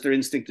survivors, their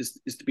instinct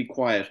is to be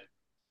quiet?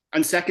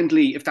 And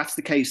secondly, if that's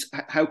the case,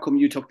 how come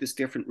you took this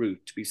different route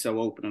to be so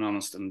open and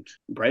honest and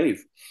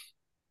brave?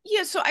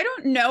 Yeah, so I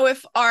don't know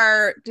if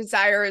our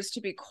desire is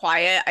to be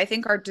quiet. I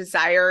think our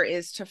desire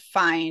is to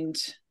find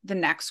the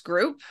next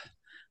group.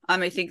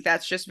 I think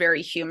that's just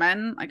very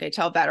human. Like I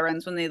tell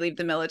veterans when they leave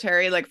the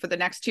military, like for the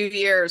next 2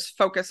 years,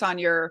 focus on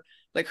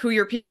who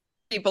your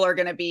people are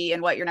going to be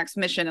and what your next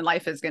mission in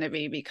life is going to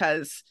be,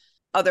 because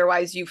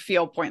otherwise you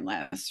feel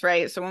pointless,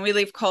 right? So when we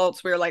leave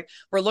cults, we're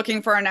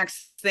looking for our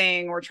next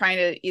thing. We're trying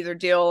to either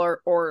deal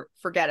or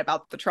forget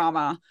about the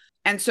trauma.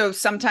 And so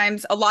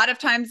a lot of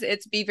times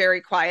it's be very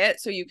quiet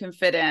so you can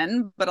fit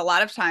in. But a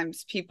lot of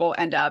times people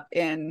end up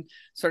in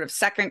sort of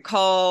second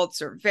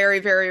cults or very,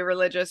 very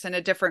religious in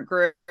a different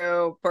group,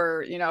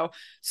 or, you know,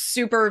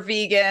 super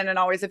vegan and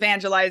always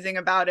evangelizing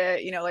about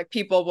it. You know, like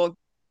people will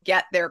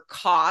get their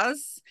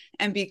cause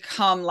and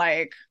become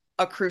like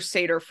a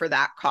crusader for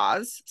that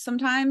cause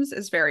sometimes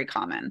is very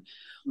common.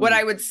 What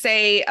I would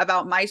say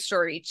about my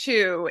story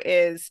too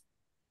is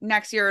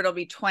next year it'll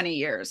be 20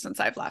 years since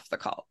I've left the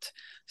cult.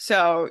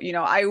 So, you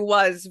know, I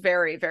was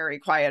very, very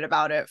quiet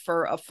about it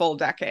for a full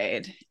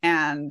decade.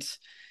 And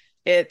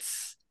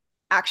it's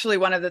actually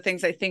one of the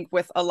things I think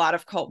with a lot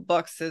of cult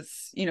books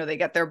is, you know, they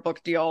get their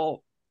book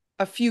deal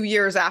a few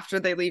years after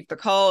they leave the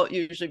cult,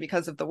 usually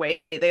because of the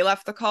way they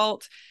left the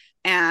cult.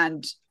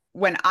 And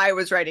when I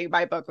was writing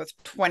my book with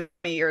 20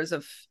 years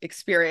of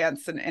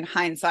experience and in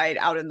hindsight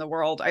out in the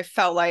world, I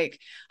felt like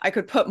I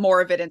could put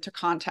more of it into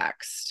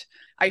context.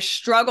 I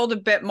struggled a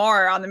bit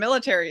more on the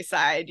military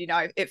side. You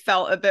know, it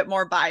felt a bit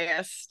more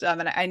biased,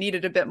 and I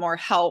needed a bit more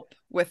help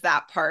with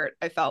that part.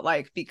 I felt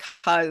like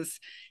because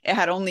it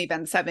had only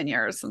been 7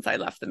 years since I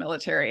left the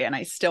military and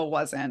I still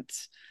wasn't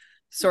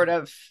sort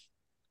of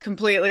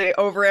completely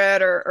over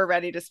it or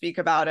ready to speak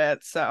about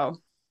it. So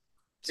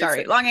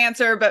sorry, long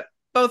answer, but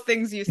both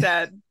things you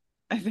said,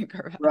 I think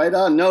are right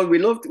on. No, we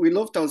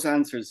loved those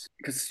answers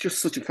because it's just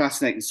such a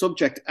fascinating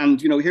subject.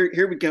 And you know,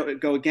 here we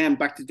go again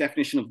back to the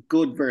definition of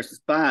good versus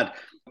bad.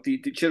 The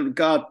children of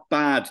God,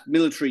 bad,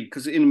 military,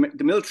 because in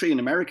the military in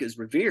America is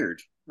revered,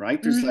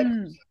 right? There's like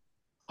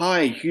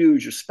high,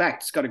 huge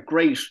respect. It's got a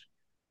great.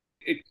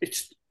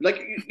 It's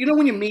like, you know,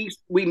 when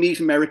we meet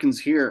Americans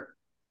here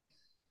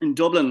in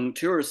Dublin,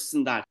 tourists,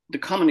 and that the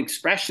common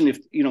expression, if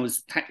you know,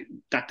 is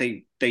that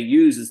they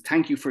use is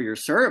 "thank you for your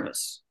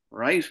service,"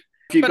 right?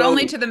 But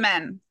only to the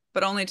men.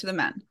 But only to the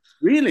men.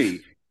 Really?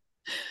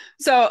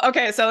 So,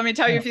 okay. So let me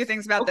tell you a few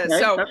things about this.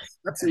 So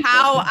that's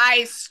how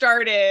I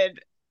started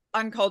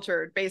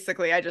Uncultured.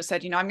 Basically, I just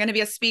said, you know, I'm going to be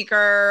a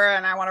speaker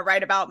and I want to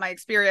write about my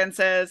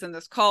experiences in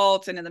this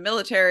cult and in the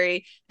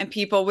military. And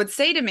people would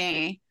say to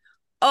me,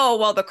 oh,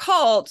 well, the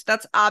cult,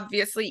 that's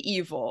obviously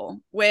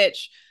evil,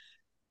 which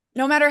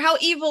no matter how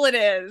evil it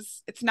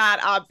is, it's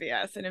not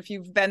obvious. And if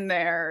you've been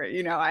there,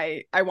 you know,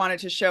 I wanted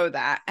to show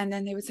that. And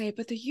then they would say,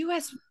 but the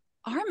U.S.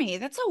 Army,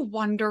 that's a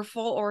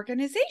wonderful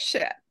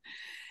organization.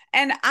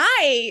 And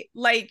I,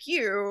 like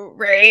you,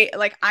 right,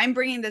 like I'm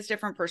bringing this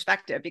different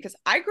perspective because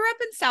I grew up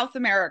in South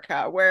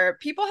America where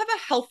people have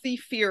a healthy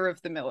fear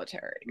of the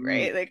military,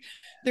 right? Like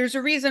there's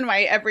a reason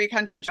why every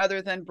country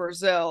other than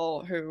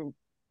Brazil, who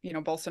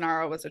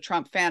Bolsonaro was a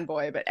Trump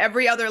fanboy, but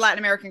every other Latin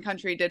American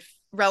country did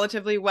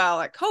relatively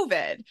well at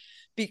COVID,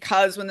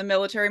 because when the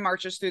military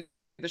marches through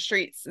the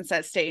streets and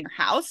says stay in your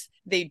house,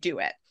 they do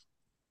it.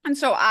 And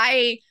so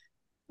I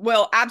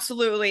will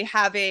absolutely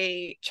have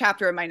a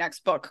chapter in my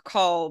next book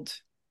called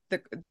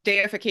The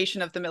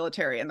Deification of the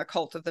Military and the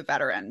Cult of the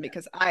Veteran,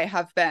 because I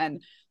have been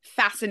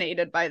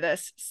fascinated by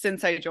this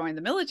since I joined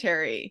the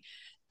military.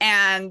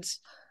 And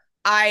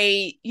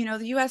the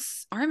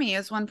US Army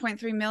is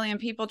 1.3 million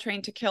people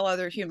trained to kill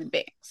other human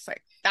beings.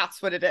 Like,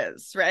 that's what it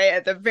is, right?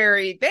 At the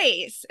very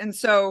base. And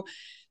so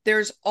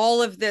there's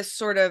all of this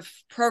sort of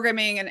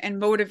programming and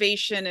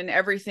motivation and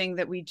everything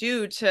that we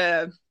do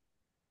to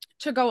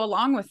go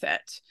along with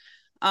it.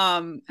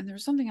 And there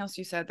was something else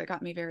you said that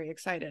got me very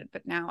excited,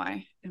 but now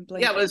I am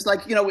blanking. Yeah, well, it's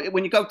like,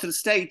 when you go to the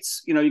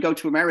States, you go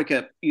to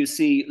America, you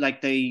see like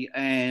they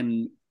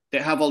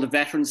have all the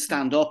veterans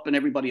stand up and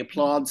everybody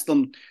applauds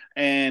them.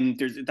 And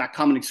there's that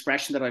common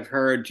expression that I've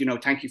heard,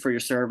 thank you for your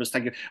service,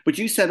 thank you. But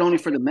you said only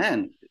for the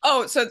men.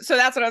 Oh, so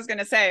that's what I was going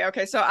to say.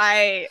 Okay, so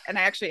I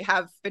actually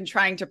have been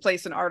trying to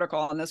place an article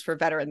on this for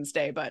Veterans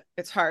Day, but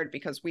it's hard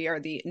because we are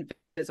the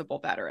invisible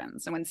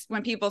veterans. And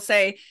when people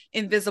say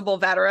invisible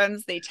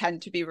veterans, they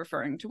tend to be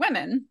referring to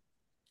women.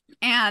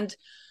 And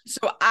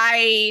so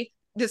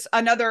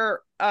another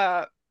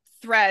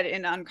thread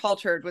in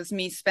Uncultured was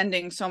me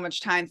spending so much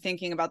time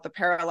thinking about the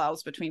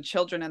parallels between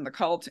children in the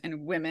cult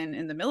and women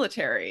in the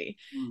military.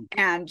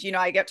 And,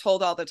 I get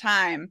told all the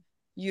time,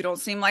 you don't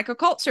seem like a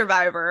cult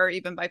survivor,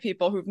 even by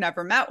people who've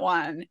never met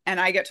one. And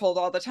I get told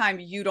all the time,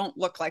 you don't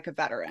look like a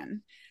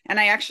veteran. And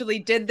I actually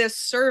did this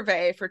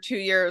survey for 2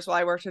 years while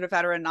I worked at a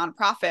veteran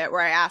nonprofit, where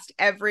I asked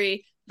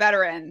every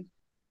veteran,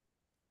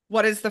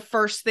 what is the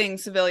first thing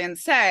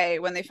civilians say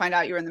when they find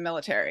out you're in the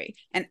military?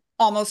 And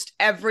almost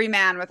every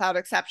man, without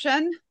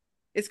exception,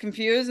 is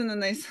confused. And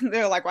then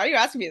they're like, why are you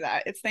asking me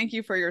that? It's thank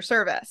you for your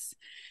service.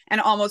 And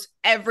almost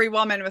every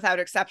woman, without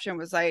exception,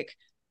 was like,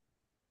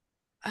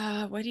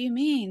 what do you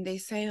mean? They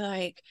say,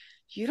 like,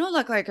 you don't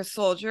look like a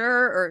soldier,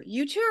 or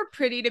you two are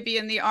pretty to be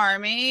in the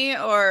Army,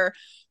 or,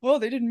 well,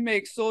 they didn't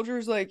make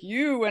soldiers like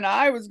you when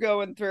I was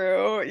going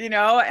through,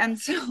 and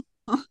so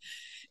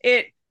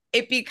it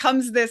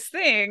becomes this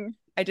thing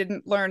I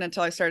didn't learn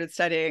until I started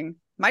studying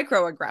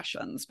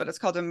microaggressions, but it's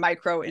called a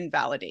micro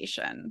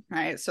invalidation,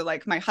 right? So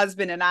like my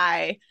husband and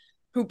I,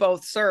 who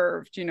both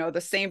served,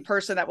 the same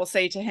person that will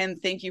say to him,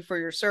 thank you for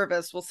your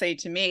service, will say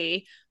to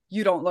me,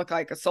 you don't look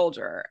like a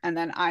soldier. And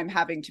then I'm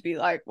having to be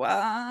like,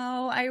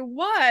 well, I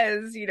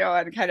was,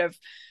 and kind of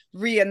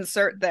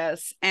reinsert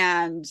this.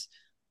 And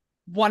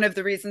one of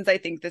the reasons I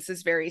think this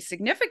is very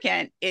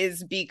significant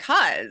is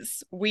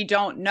because we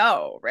don't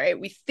know, right?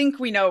 We think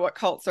we know what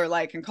cults are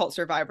like and cult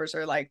survivors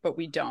are like, but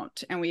we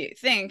don't. And we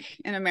think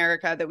in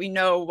America that we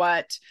know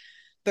what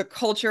the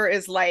culture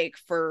is like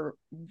for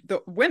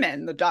the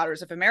women, the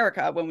daughters of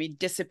America, when we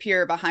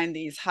disappear behind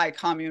these high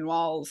commune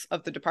walls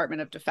of the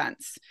Department of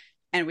Defense.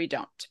 And we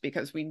don't,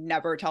 because we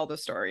never tell the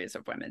stories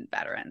of women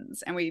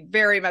veterans. And we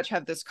very much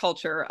have this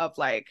culture of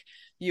like,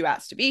 you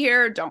asked to be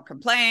here, don't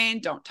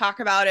complain, don't talk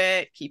about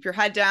it, keep your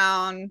head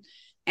down.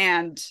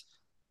 And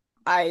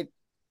I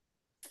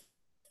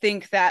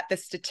think that the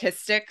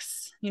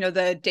statistics,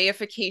 the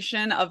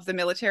deification of the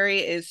military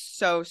is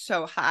so,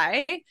 so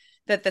high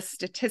that the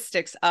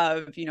statistics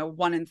of,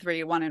 1 in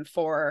 3, 1 in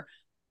 4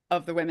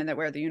 of the women that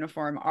wear the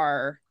uniform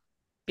are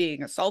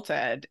being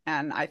assaulted.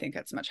 And I think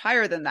it's much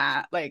higher than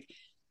that. Like,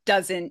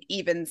 doesn't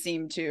even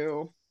seem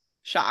to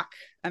shock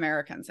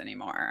Americans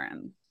anymore.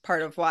 And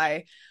part of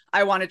why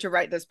I wanted to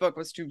write this book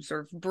was to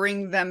sort of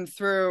bring them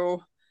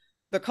through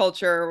the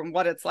culture and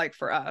what it's like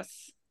for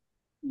us.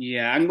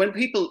 Yeah, and when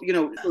people,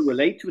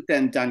 relate to it,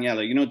 then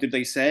Daniela, did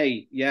they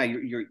say, yeah,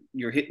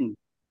 you're hitting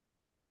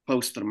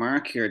close to the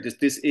mark here?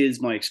 This is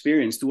my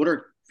experience. Do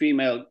other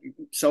female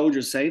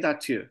soldiers say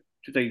that to you?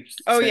 Do they?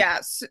 Oh,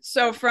 yes.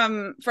 So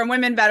from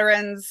women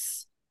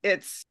veterans,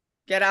 it's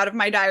get out of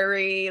my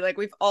diary. Like,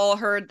 we've all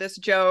heard this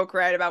joke,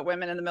 right, about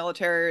women in the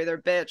military, they're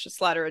a bitch, a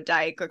slut, or a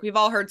dyke. Like, we've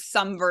all heard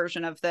some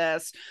version of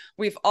this.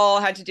 We've all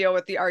had to deal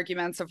with the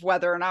arguments of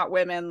whether or not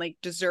women like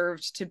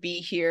deserved to be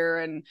here.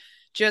 And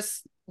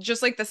just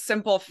like the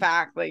simple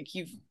fact, like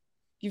you've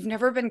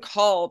never been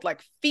called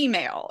like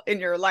female in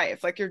your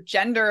life. Like, your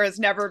gender has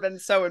never been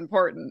so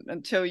important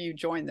until you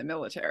join the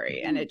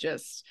military. And it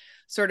just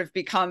sort of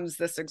becomes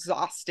this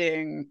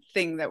exhausting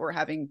thing that we're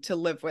having to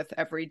live with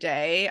every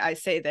day. I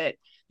say that,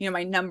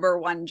 my number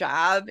one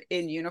job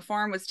in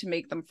uniform was to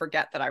make them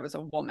forget that I was a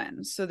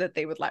woman so that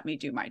they would let me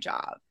do my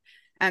job.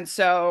 And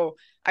so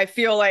I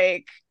feel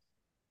like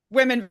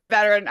women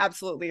veteran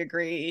absolutely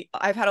agree.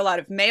 I've had a lot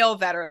of male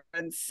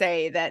veterans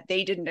say that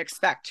they didn't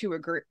expect to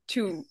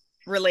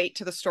relate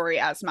to the story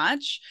as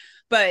much,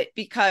 but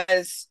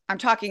because I'm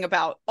talking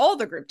about all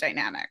the group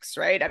dynamics,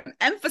 right? I'm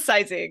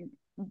emphasizing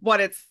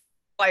what it's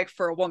like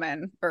for a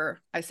woman, or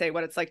I say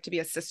what it's like to be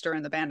a sister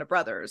in the band of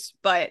brothers.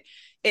 But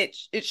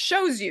it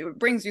shows you, it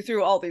brings you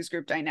through all these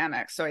group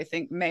dynamics. So I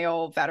think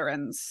male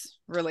veterans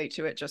relate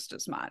to it just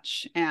as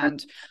much.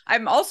 And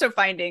I'm also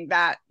finding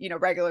that, you know,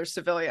 regular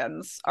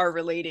civilians are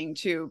relating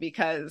to,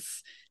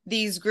 because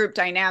these group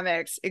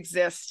dynamics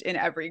exist in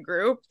every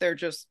group. They're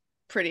just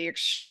pretty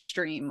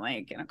extreme,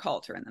 like in a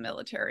cult or in the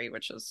military,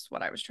 which is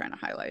what I was trying to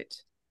highlight.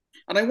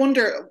 And I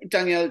wonder,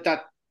 Danielle,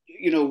 that,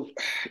 you know,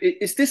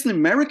 is this an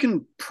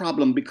American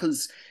problem?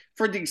 Because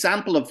for the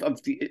example of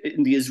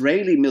in the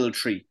Israeli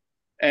military,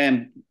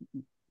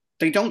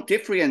 they don't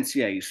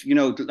differentiate, you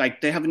know, like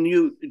they have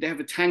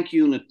a tank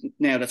unit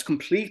now that's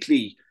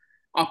completely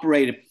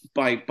operated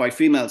by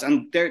females,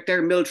 and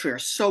their military are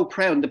so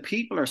proud, and the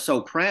people are so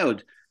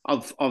proud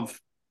of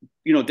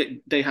you know,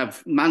 they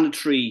have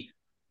mandatory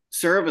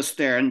service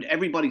there, and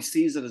everybody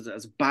sees it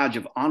as a badge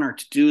of honor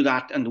to do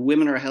that, and the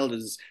women are held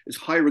as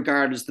high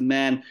regard as the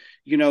men,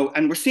 you know.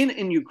 And we're seeing it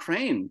in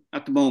Ukraine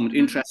at the moment.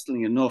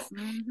 Interestingly enough,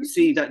 you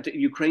see that the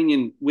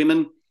Ukrainian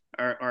women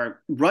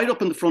are right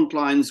up in the front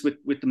lines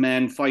with the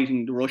men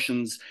fighting the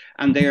Russians,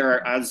 and they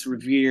are as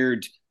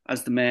revered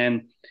as the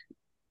men.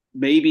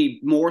 Maybe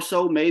more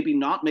so, maybe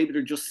not. Maybe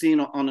they're just seen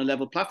on a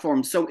level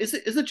platform. So is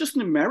it just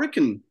an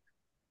American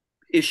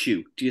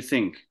issue, do you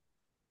think?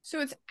 So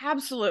it's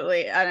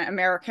absolutely an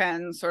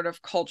American sort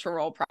of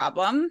cultural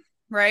problem,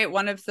 right?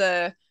 One of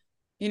the,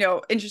 you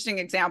know, interesting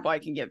example I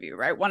can give you,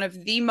 right? One of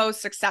the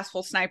most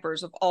successful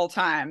snipers of all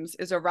times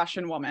is a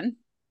Russian woman.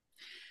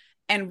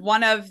 And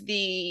one of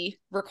the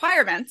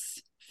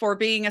requirements for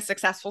being a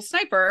successful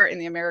sniper in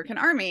the American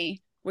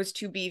Army was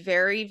to be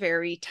very,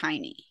 very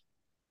tiny,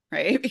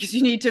 right? Because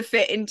you need to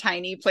fit in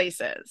tiny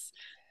places.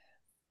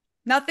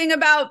 Nothing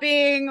about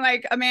being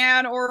like a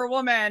man or a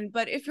woman,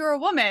 but if you're a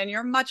woman,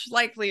 you're much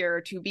likelier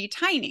to be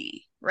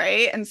tiny,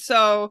 right? And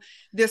so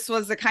this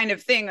was the kind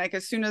of thing, like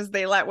as soon as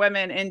they let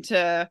women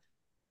into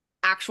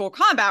actual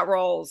combat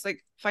roles,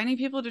 like finding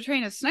people to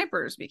train as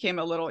snipers became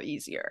a little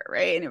easier,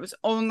 right? And it was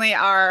only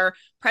our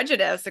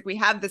prejudice. Like we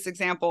have this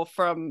example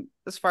from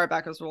as far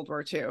back as World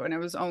War II, and it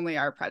was only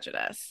our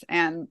prejudice.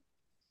 And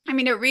I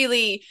mean, it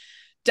really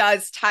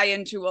does tie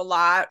into a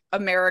lot.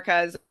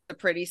 America is a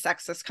pretty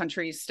sexist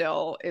country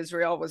still.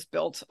 Israel was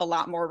built a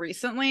lot more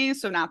recently.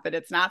 So not that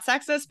it's not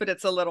sexist, but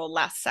it's a little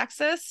less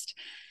sexist.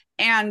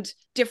 And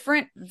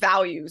different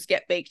values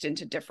get baked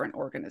into different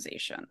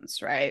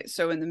organizations, right?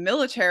 So in the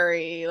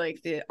military,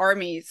 like the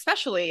Army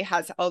especially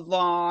has a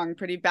long,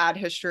 pretty bad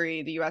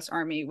history, the US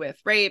Army,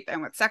 with rape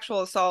and with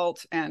sexual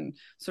assault and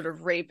sort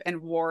of rape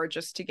and war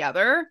just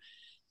together.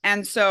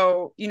 And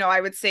so, you know,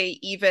 I would say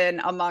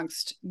even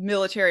amongst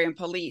military and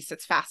police,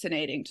 it's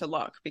fascinating to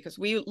look, because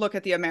we look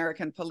at the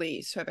American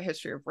police who have a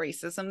history of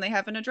racism they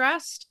haven't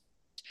addressed,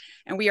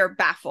 and we are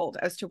baffled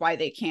as to why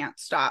they can't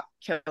stop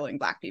killing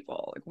Black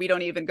people. Like, we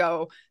don't even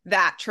go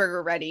that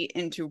trigger ready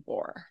into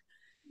war.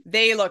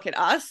 They look at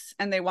us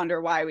and they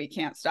wonder why we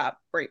can't stop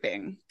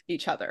raping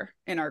each other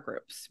in our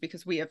groups,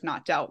 because we have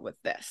not dealt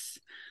with this.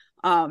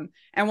 And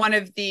one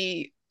of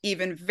the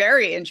even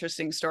very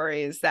interesting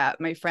stories that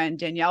my friend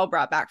Danielle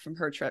brought back from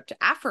her trip to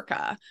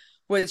Africa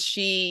was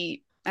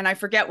she, and I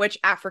forget which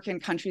African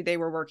country they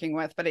were working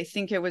with, but I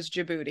think it was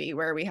Djibouti,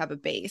 where we have a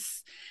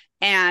base.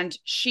 And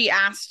she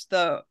asked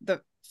the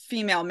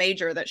female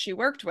major that she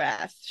worked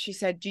with, she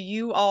said, do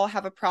you all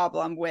have a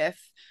problem with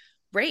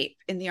rape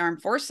in the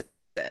armed forces?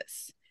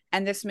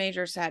 And this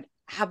major said,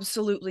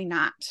 absolutely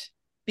not.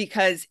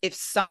 Because if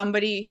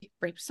somebody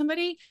raped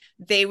somebody,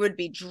 they would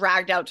be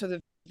dragged out to the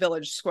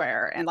village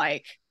square and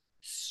like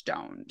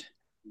stoned.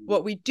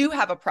 What we do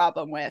have a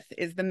problem with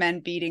is the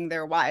men beating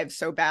their wives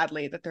so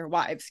badly that their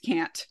wives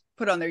can't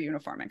put on their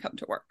uniform and come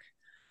to work.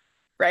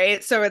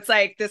 Right? So it's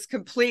like this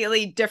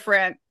completely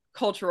different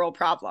cultural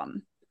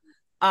problem.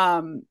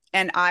 And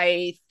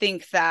I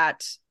think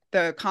that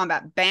the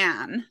combat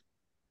ban,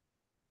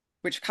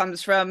 which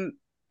comes from,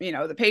 you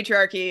know, the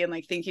patriarchy and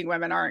like thinking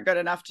women aren't good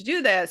enough to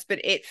do this,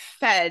 but it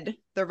fed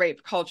the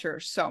rape culture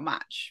so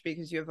much,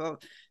 because you have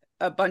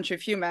a bunch of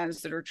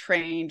humans that are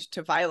trained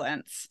to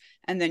violence,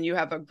 and then you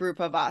have a group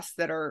of us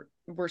that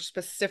we're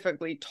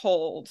specifically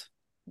told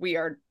we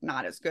are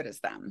not as good as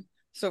them.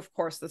 So of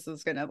course this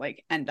is going to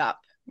like end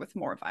up with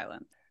more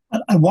violence.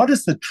 And what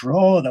is the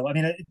draw, though? I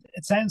mean,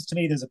 it sounds to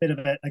me there's a bit of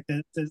it, like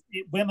the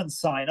women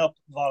sign up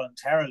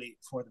voluntarily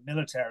for the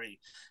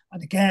military,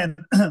 and again,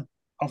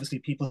 obviously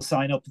people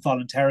sign up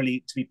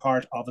voluntarily to be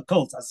part of a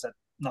cult, as I said,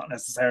 not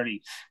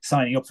necessarily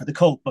signing up for the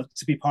cult, but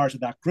to be part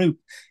of that group.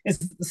 Is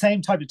it the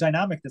same type of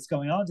dynamic that's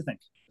going on, do you think?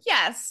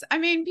 Yes. I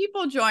mean,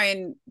 people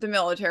join the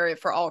military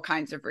for all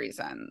kinds of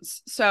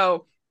reasons.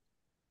 So,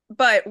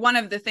 but one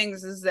of the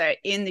things is that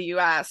in the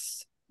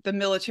US, the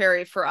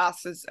military for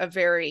us is a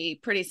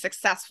pretty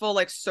successful,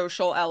 like,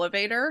 social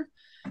elevator.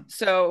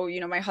 So, you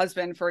know, my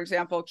husband, for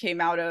example, came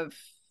out of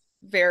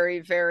very,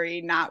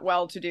 very not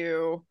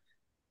well-to-do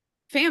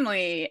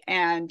family,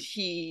 and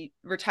he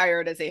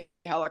retired as a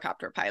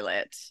helicopter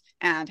pilot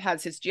and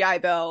has his GI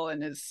Bill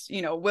and is,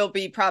 you know, will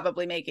be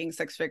probably making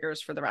six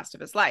figures for the rest of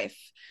his life.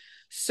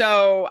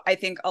 So I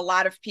think a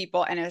lot of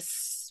people, and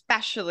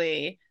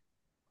especially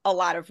a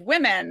lot of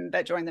women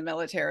that join the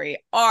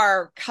military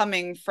are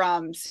coming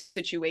from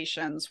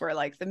situations where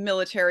like the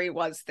military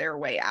was their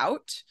way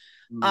out.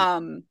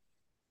 And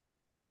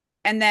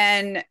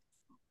then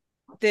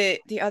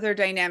the other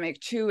dynamic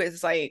too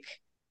is like,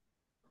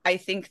 I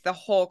think the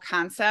whole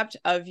concept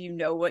of, you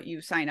know, what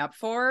you sign up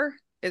for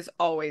is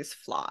always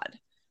flawed,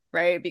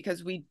 right?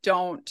 Because we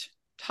don't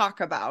talk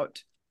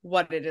about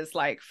what it is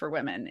like for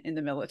women in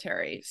the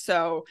military.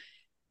 So,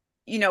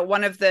 you know,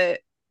 one of the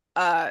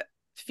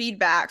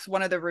feedbacks,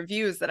 one of the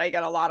reviews that I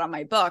get a lot on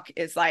my book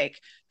is like,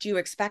 do you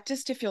expect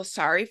us to feel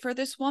sorry for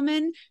this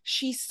woman?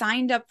 She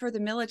signed up for the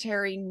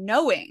military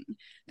knowing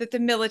that the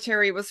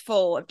military was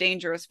full of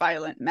dangerous,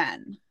 violent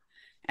men.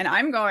 And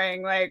I'm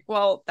going like,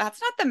 well, that's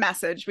not the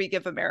message we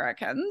give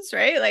Americans,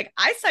 right? Like,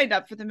 I signed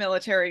up for the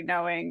military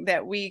knowing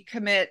that we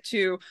commit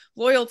to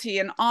loyalty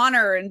and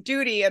honor and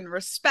duty and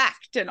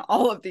respect and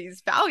all of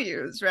these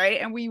values,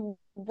 right? And we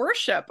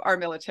worship our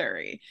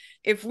military.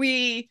 If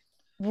we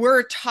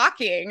were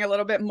talking a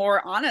little bit more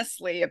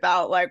honestly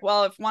about like,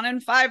 well, if 1 in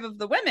 5 of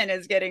the women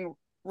is getting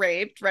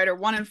raped, right, or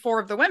 1 in 4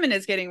 of the women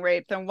is getting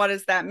raped, then what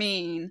does that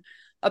mean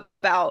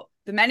about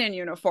the men in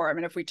uniform?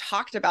 And if we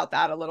talked about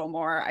that a little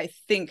more, I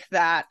think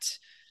that,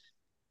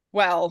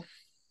 well,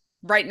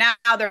 right now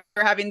they're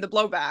having the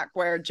blowback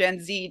where Gen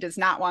Z does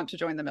not want to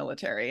join the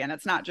military. And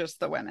it's not just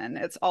the women,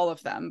 it's all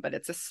of them, but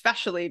it's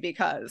especially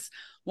because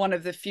one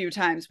of the few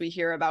times we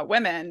hear about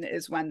women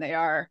is when they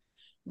are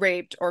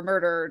raped or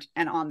murdered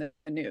and on the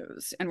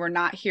news. And we're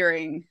not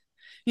hearing,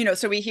 you know,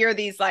 so we hear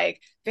these like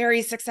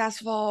very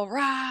successful,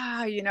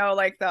 rah, you know,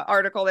 like the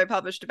article they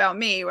published about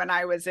me when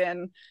I was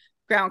in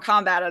ground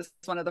combat as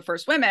one of the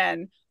first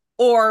women,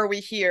 or we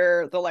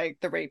hear the like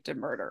the raped and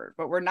murdered,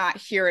 but we're not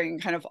hearing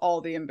kind of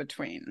all the in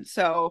between.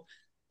 So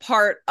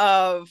part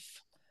of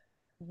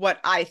what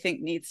I think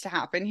needs to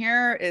happen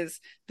here is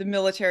the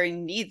military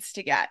needs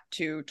to get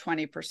to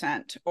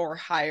 20% or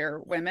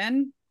higher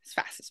women as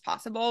fast as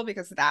possible,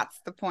 because that's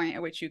the point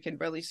at which you can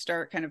really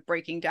start kind of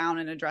breaking down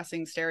and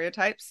addressing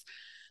stereotypes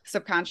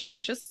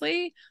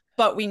subconsciously.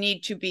 But we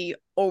need to be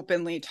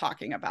openly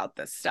talking about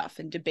this stuff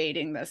and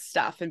debating this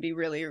stuff and be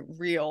really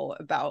real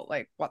about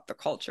like what the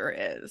culture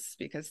is,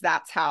 because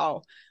that's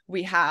how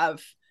we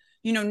have,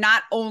 you know,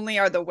 not only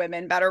are the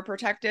women better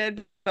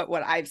protected, but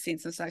what I've seen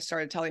since I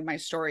started telling my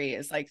story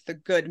is like the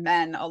good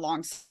men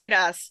alongside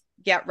us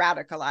get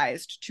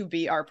radicalized to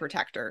be our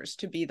protectors,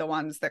 to be the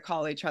ones that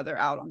call each other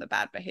out on the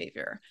bad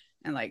behavior.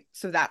 And like,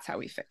 so that's how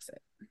we fix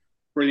it.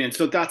 Brilliant.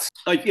 So that's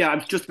like, yeah, I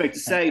was just about to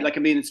say, like, I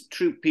mean, it's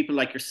true, people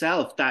like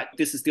yourself, that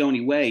this is the only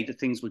way that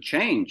things will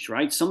change,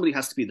 right? Somebody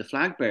has to be the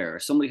flag bearer.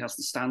 Somebody has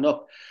to stand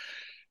up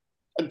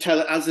and tell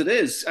it as it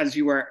is, as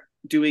you are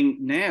doing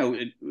now.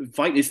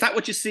 Is that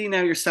what you see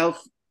now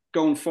yourself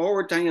going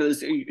forward, Daniel?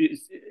 Is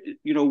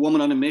you know,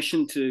 woman on a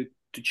mission to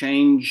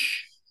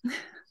change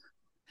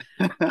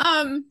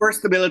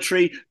first the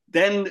military,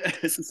 then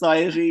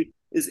society?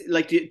 Is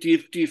like, do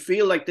you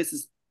feel like this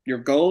is your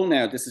goal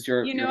now? This is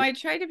your, you know, I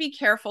try to be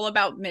careful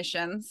about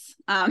missions,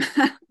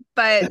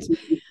 but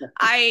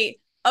a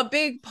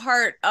big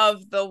part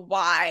of the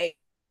why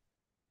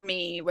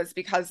me was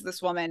because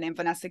this woman named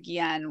Vanessa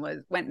Guillen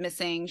went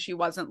missing. She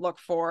wasn't looked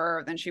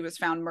for, then she was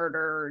found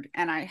murdered,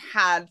 and I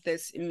had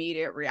this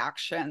immediate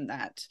reaction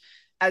that,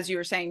 as you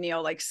were saying,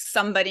 Neil, like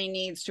somebody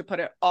needs to put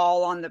it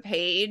all on the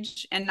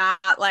page and not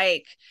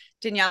like,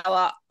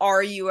 Daniela,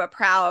 are you a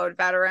proud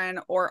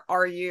veteran or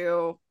are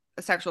you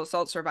a sexual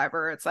assault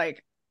survivor? It's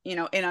like, you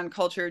know, in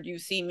Uncultured, you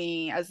see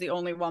me as the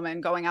only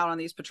woman going out on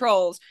these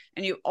patrols,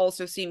 and you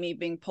also see me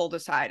being pulled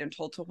aside and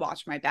told to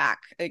watch my back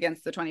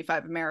against the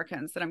 25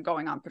 Americans that I'm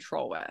going on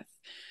patrol with.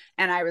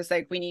 And I was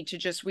like, we need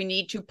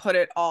to put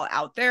it all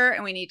out there,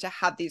 and we need to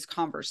have these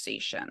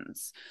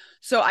conversations.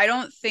 So I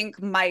don't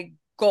think my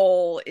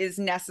goal is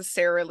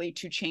necessarily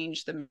to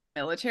change the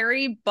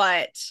military,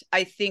 but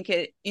I think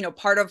it, you know,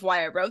 part of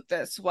why I wrote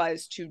this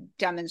was to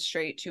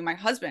demonstrate to my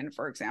husband,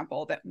 for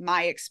example, that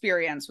my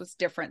experience was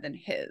different than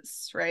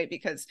his, right?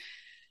 Because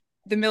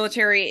the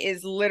military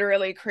is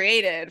literally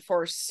created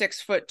for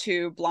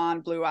 6'2",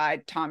 blonde,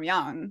 blue-eyed Tom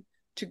Young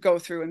to go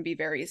through and be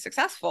very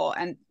successful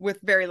and with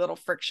very little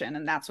friction.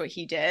 And that's what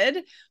he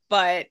did.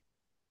 But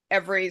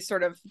every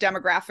sort of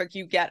demographic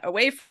you get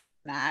away from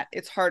that,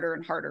 it's harder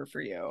and harder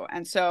for you.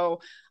 And so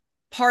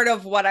part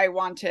of what I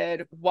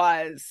wanted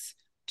was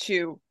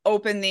to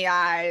open the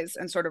eyes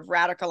and sort of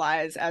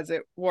radicalize, as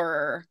it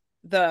were,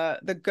 the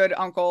good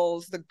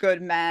uncles, the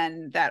good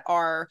men that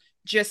are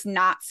just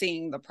not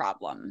seeing the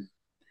problem.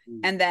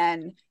 And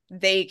then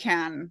they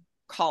can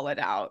call it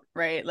out,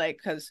 right? Like,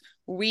 because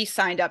we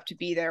signed up to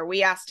be there,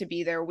 we asked to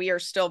be there, we are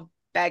still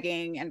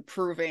begging and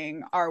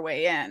proving our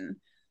way in.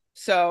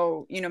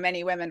 So, you know,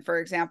 many women, for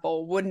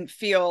example, wouldn't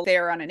feel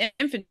they're on an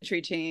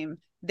infantry team.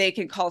 They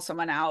can call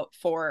someone out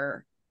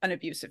for an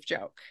abusive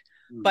joke.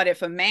 But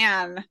if a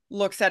man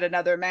looks at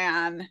another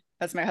man,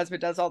 as my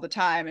husband does all the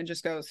time, and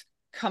just goes,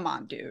 come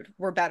on, dude,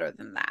 we're better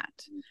than that,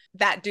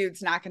 that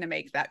dude's not going to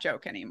make that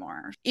joke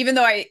anymore. Even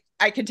though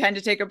I could tend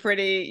to take a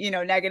pretty, you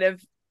know,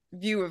 negative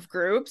view of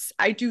groups.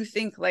 I do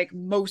think like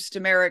most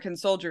American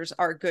soldiers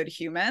are good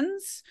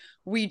humans.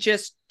 We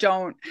just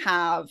don't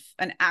have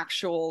an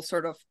actual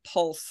sort of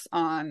pulse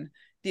on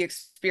the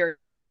experience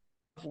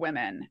of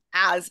women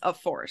as a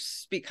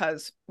force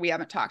because we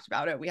haven't talked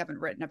about it. We haven't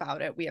written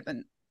about it. We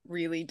haven't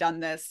really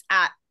done this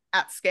at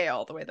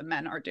scale the way the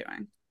men are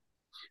doing.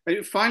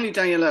 Finally,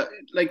 Daniela,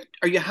 like,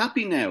 are you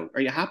happy now?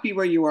 Are you happy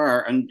where you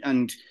are?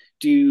 And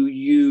do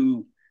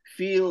you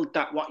feel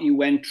that what you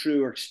went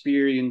through or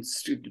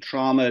experienced, the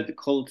trauma, the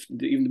cult,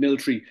 even the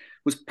military,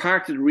 was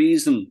part of the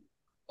reason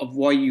of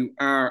why you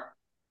are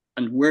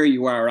and where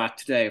you are at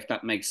today, if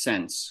that makes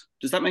sense?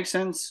 Does that make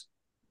sense?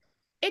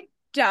 It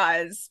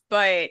does,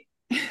 but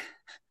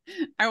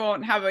I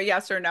won't have a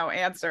yes or no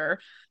answer.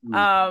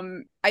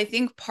 I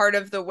think part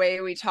of the way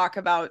we talk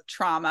about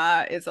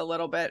trauma is a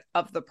little bit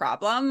of the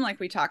problem. Like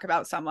we talk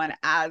about someone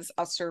as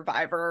a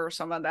survivor or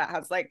someone that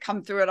has like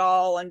come through it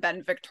all and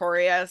been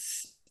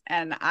victorious.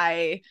 And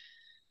I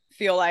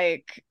feel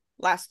like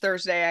last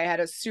Thursday I had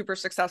a super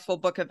successful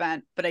book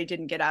event, but I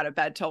didn't get out of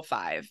bed till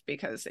 5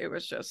 because it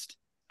was just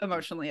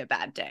emotionally a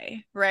bad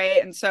day.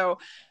 Right. And so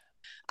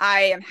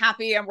I am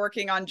happy. I'm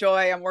working on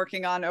joy. I'm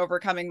working on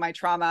overcoming my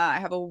trauma. I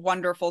have a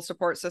wonderful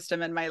support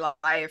system in my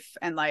life.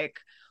 And like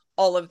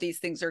all of these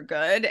things are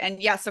good.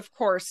 And yes, of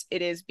course,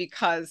 it is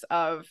because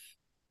of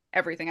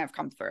everything I've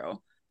come through.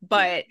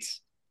 But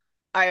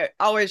I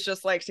always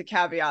just like to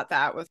caveat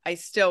that with I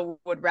still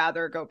would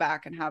rather go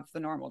back and have the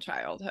normal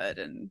childhood.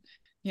 And,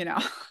 you know,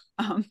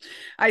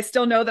 I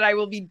still know that I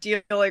will be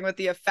dealing with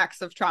the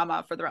effects of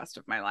trauma for the rest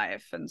of my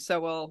life. And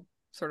so will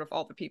sort of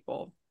all the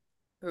people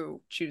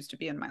who choose to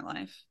be in my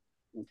life.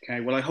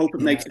 Okay, well, I hope it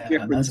makes a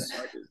difference.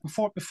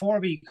 Before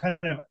we kind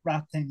of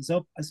wrap things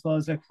up, I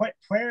suppose, like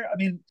where I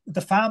mean,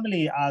 the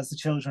family as the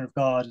Children of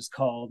God is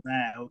called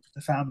now,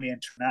 the Family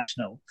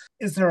International.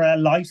 Is there a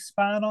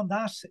lifespan on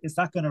that? Is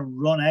that going to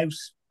run out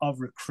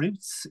of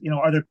recruits? You know,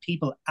 are there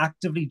people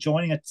actively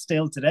joining it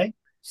still today?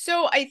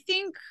 So I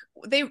think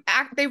they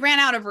ran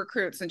out of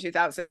recruits in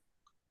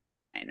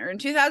 2009. Or in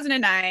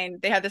 2009,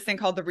 they had this thing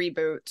called the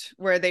reboot,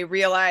 where they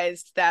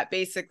realized that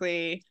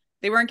basically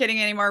they weren't getting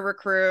any more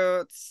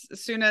recruits.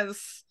 As soon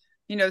as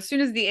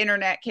the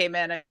internet came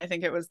in, I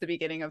think it was the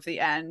beginning of the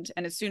end.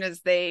 And as soon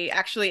as they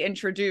actually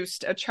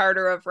introduced a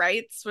charter of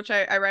rights, which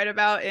I write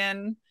about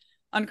in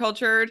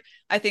Uncultured,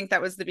 I think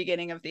that was the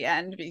beginning of the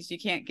end, because you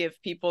can't give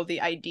people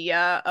the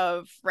idea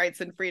of rights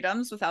and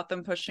freedoms without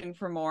them pushing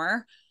for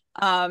more.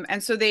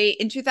 And so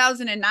in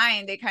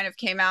 2009, they kind of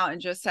came out and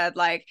just said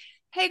like,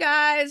 hey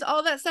guys,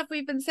 all that stuff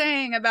we've been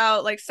saying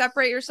about like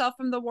separate yourself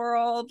from the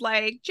world,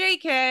 like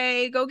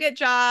JK, go get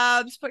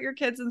jobs, put your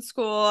kids in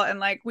school, and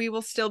like we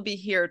will still be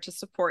here to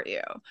support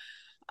you.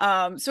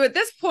 So at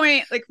this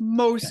point, like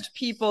most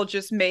people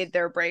just made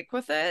their break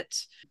with it,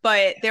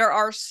 but there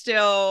are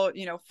still,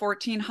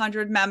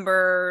 1,400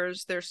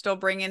 members. They're still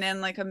bringing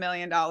in like $1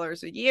 million a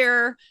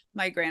year.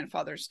 My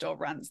grandfather still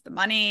runs the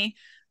money.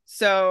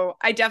 So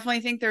I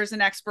definitely think there's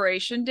an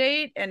expiration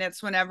date, and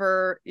it's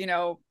whenever,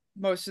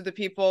 most of the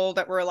people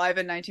that were alive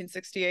in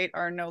 1968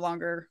 are no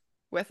longer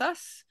with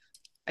us.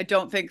 I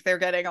don't think they're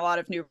getting a lot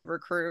of new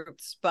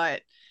recruits,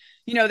 but,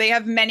 they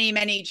have many,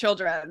 many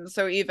children.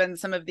 So even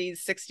some of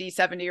these 60,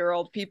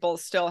 70-year-old people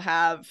still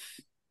have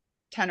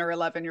 10 or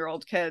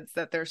 11-year-old kids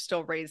that they're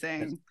still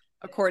raising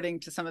according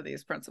to some of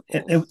these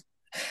principles.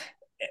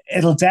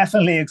 It'll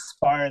definitely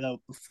expire,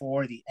 though,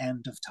 before the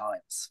end of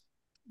times.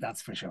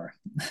 That's for sure.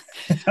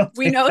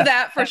 We know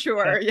that for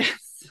sure,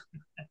 yes.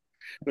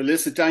 Well,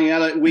 listen,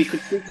 Daniela, we could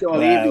speak to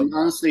all evening.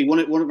 Honestly, one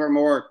of our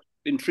more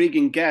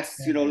intriguing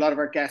guests. A lot of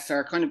our guests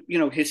are kind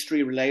of,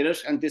 history related,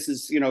 and this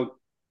is,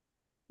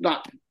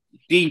 not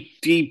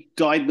deep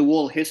dyed in the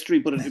wool history,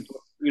 but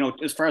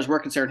as far as we're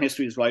concerned,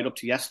 history is right up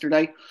to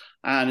yesterday,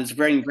 and it's a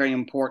very, very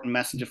important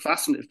message. A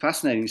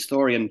fascinating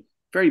story, and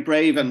very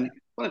brave. And I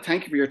want to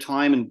thank you for your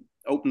time and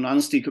open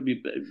honesty. Could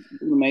be an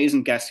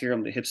amazing guest here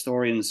on the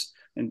Hipstorians,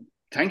 and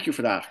thank you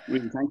for that.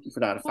 Really, thank you for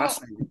that.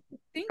 Fascinating.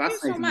 Thank you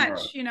so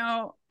much,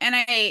 and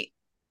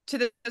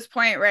to this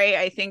point, right,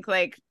 I think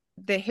like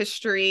the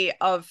history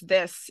of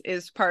this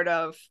is part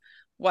of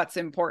what's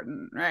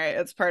important, right?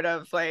 It's part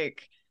of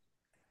like,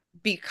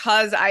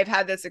 because I've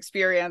had this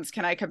experience,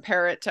 can I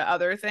compare it to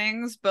other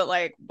things? But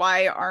like,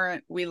 why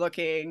aren't we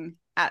looking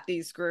at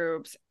these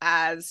groups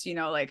as,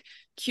 like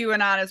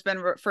QAnon has been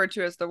referred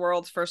to as the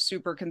world's first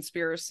super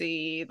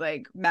conspiracy,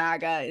 like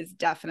MAGA is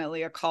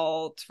definitely a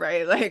cult,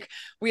 right? Like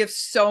we have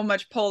so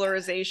much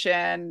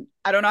polarization.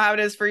 I don't know how it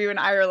is for you in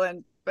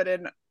Ireland, but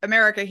in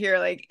America here,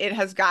 like it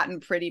has gotten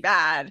pretty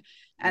bad.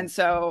 And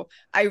so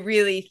I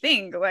really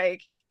think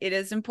like it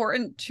is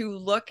important to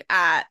look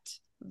at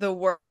the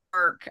work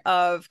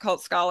of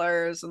cult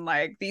scholars and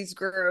like these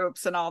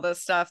groups and all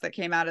this stuff that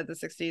came out of the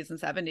 60s and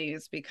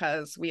 70s,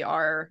 because we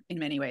are in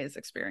many ways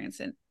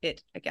experiencing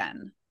it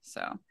again.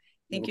 So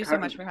thank you so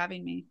much for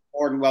having me.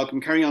 More than welcome.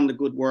 Carry on the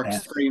good work.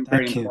 It's very,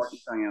 very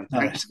important.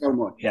 Thank you so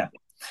much. Yeah.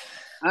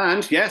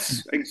 And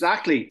yes,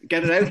 exactly.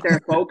 Get it out there,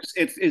 folks.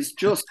 It's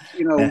just,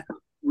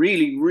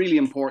 really, really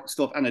important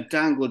stuff, and a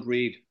damn good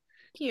read.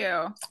 Thank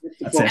you.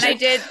 And I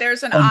did,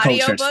 there's an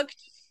audiobook.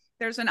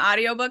 There's an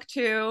audiobook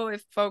too,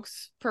 if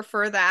folks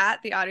prefer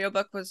that. The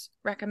audiobook was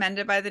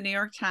recommended by the New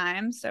York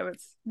Times, so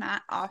it's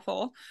not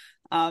awful.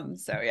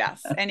 So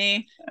yes,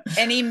 any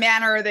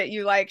manner that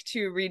you like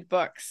to read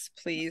books,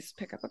 please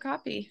pick up a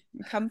copy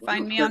and come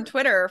find me on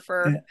Twitter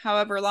for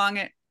however long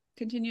it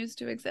continues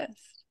to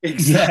exist.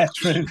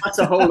 Exactly. Yeah, true. That's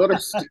a whole other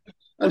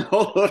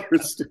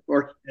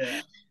story.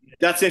 Yeah.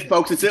 That's it,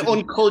 folks. It's an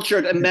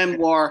Uncultured, a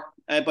memoir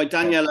by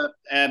Daniela.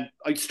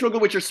 I struggle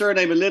with your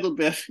surname a little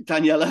bit,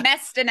 Daniela.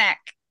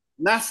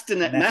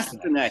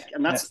 Nastanek,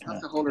 and that's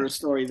a whole other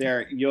story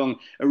there, Young.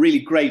 A really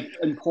great,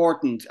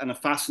 important, and a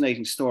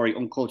fascinating story,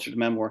 Uncultured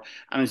Memoir.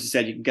 And as you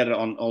said, you can get it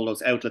on all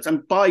those outlets.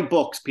 And buy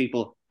books,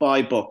 people.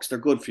 Buy books. They're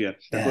good for you.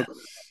 They're good.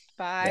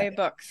 Buy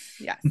books.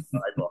 Yes. Buy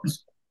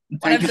books.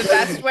 One of the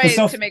best ways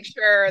to make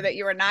sure that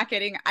you are not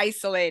getting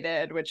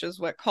isolated, which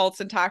is what cults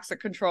and toxic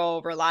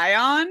control rely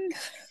on,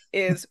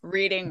 is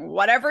reading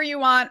whatever you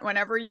want,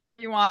 whenever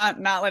you want,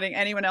 not letting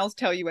anyone else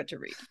tell you what to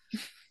read.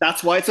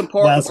 That's why it's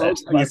important.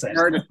 You've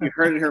heard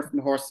it here from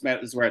the horse's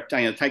mouth as well.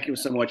 Daniel, thank you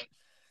so much,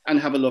 and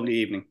have a lovely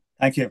evening.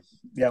 Thank you.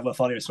 Yeah, we'll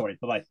follow your story.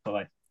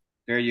 Bye-bye.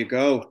 There you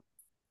go.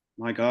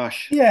 My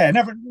gosh. Yeah,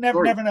 never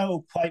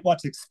know quite what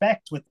to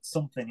expect with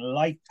something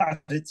like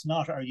that. It's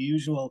not our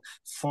usual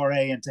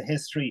foray into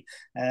history,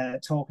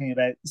 talking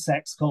about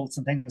sex cults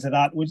and things like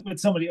that. With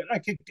somebody,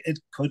 like it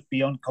could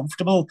be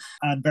uncomfortable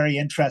and very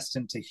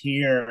interesting to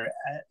hear,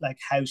 like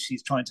how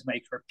she's trying to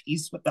make her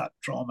peace with that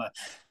trauma.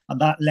 And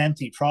that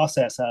lengthy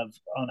process on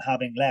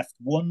having left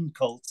one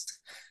cult,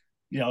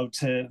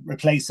 to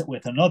replace it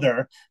with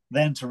another,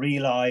 then to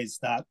realize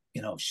that,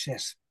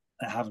 shit,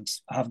 I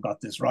haven't got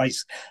this right.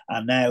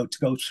 And now to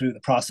go through the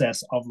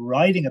process of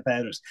writing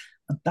about it.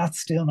 And that's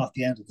still not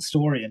the end of the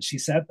story. And she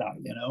said that,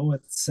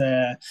 it's,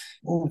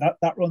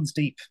 that runs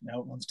deep. It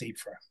runs deep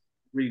for her.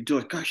 Really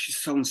does. Gosh, she's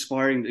so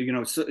inspiring.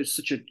 It's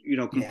such a,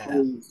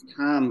 composed,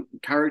 calm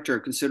character,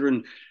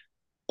 considering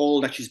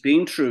all that she's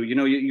been through. I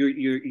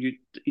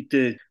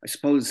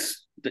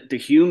suppose the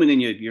human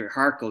in you, your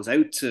heart goes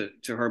out to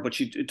her,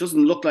 but it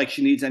doesn't look like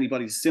she needs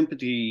anybody's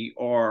sympathy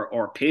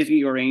or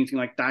pity or anything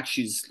like that.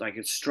 She's like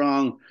a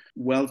strong,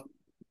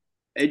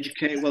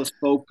 well-educated,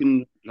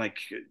 well-spoken, like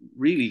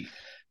really.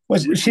 Well,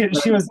 she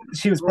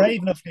was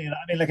brave enough, Neil.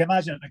 I mean, like,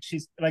 imagine, like,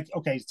 she's like,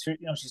 okay,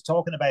 she's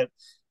talking about,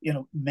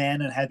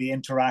 men and how they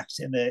interact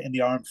in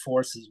the armed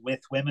forces with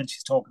women.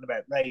 She's talking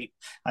about rape,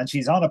 and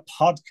she's on a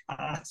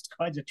podcast,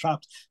 kind of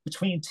trapped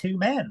between two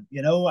men,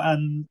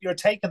 and you're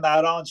taking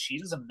that on. She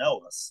doesn't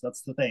know us.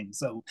 That's the thing.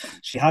 So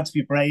she had to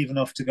be brave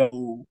enough to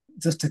go,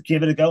 just to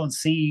give it a go and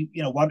see,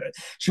 what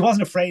she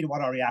wasn't afraid of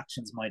what our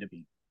reactions might have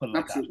been.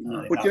 Like that.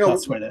 But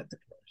that's where the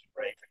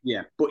break.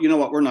 Yeah, but you know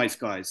what? We're nice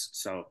guys,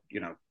 so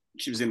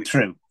she was in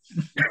true.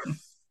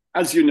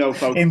 As you know,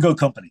 folks. In good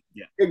company.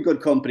 Yeah. In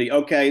good company.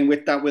 Okay, and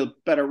with that, we'll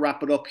better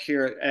wrap it up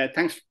here.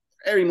 Thanks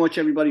very much,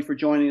 everybody, for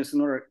joining us.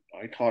 Another,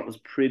 I thought it was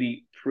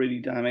pretty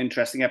damn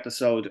interesting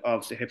episode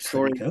of The Hip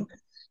Story. Cool.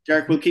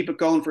 Derek, we'll keep it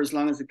going for as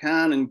long as we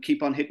can and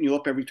keep on hitting you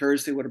up every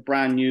Thursday with a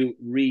brand new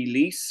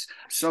release.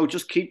 So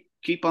just keep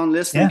on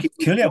listening.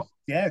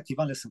 Yeah, keep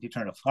on listening, keep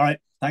turning up. All right.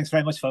 Thanks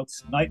very much,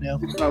 folks. Night, Neil.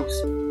 Thanks, folks.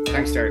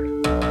 Thanks,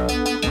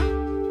 Derek.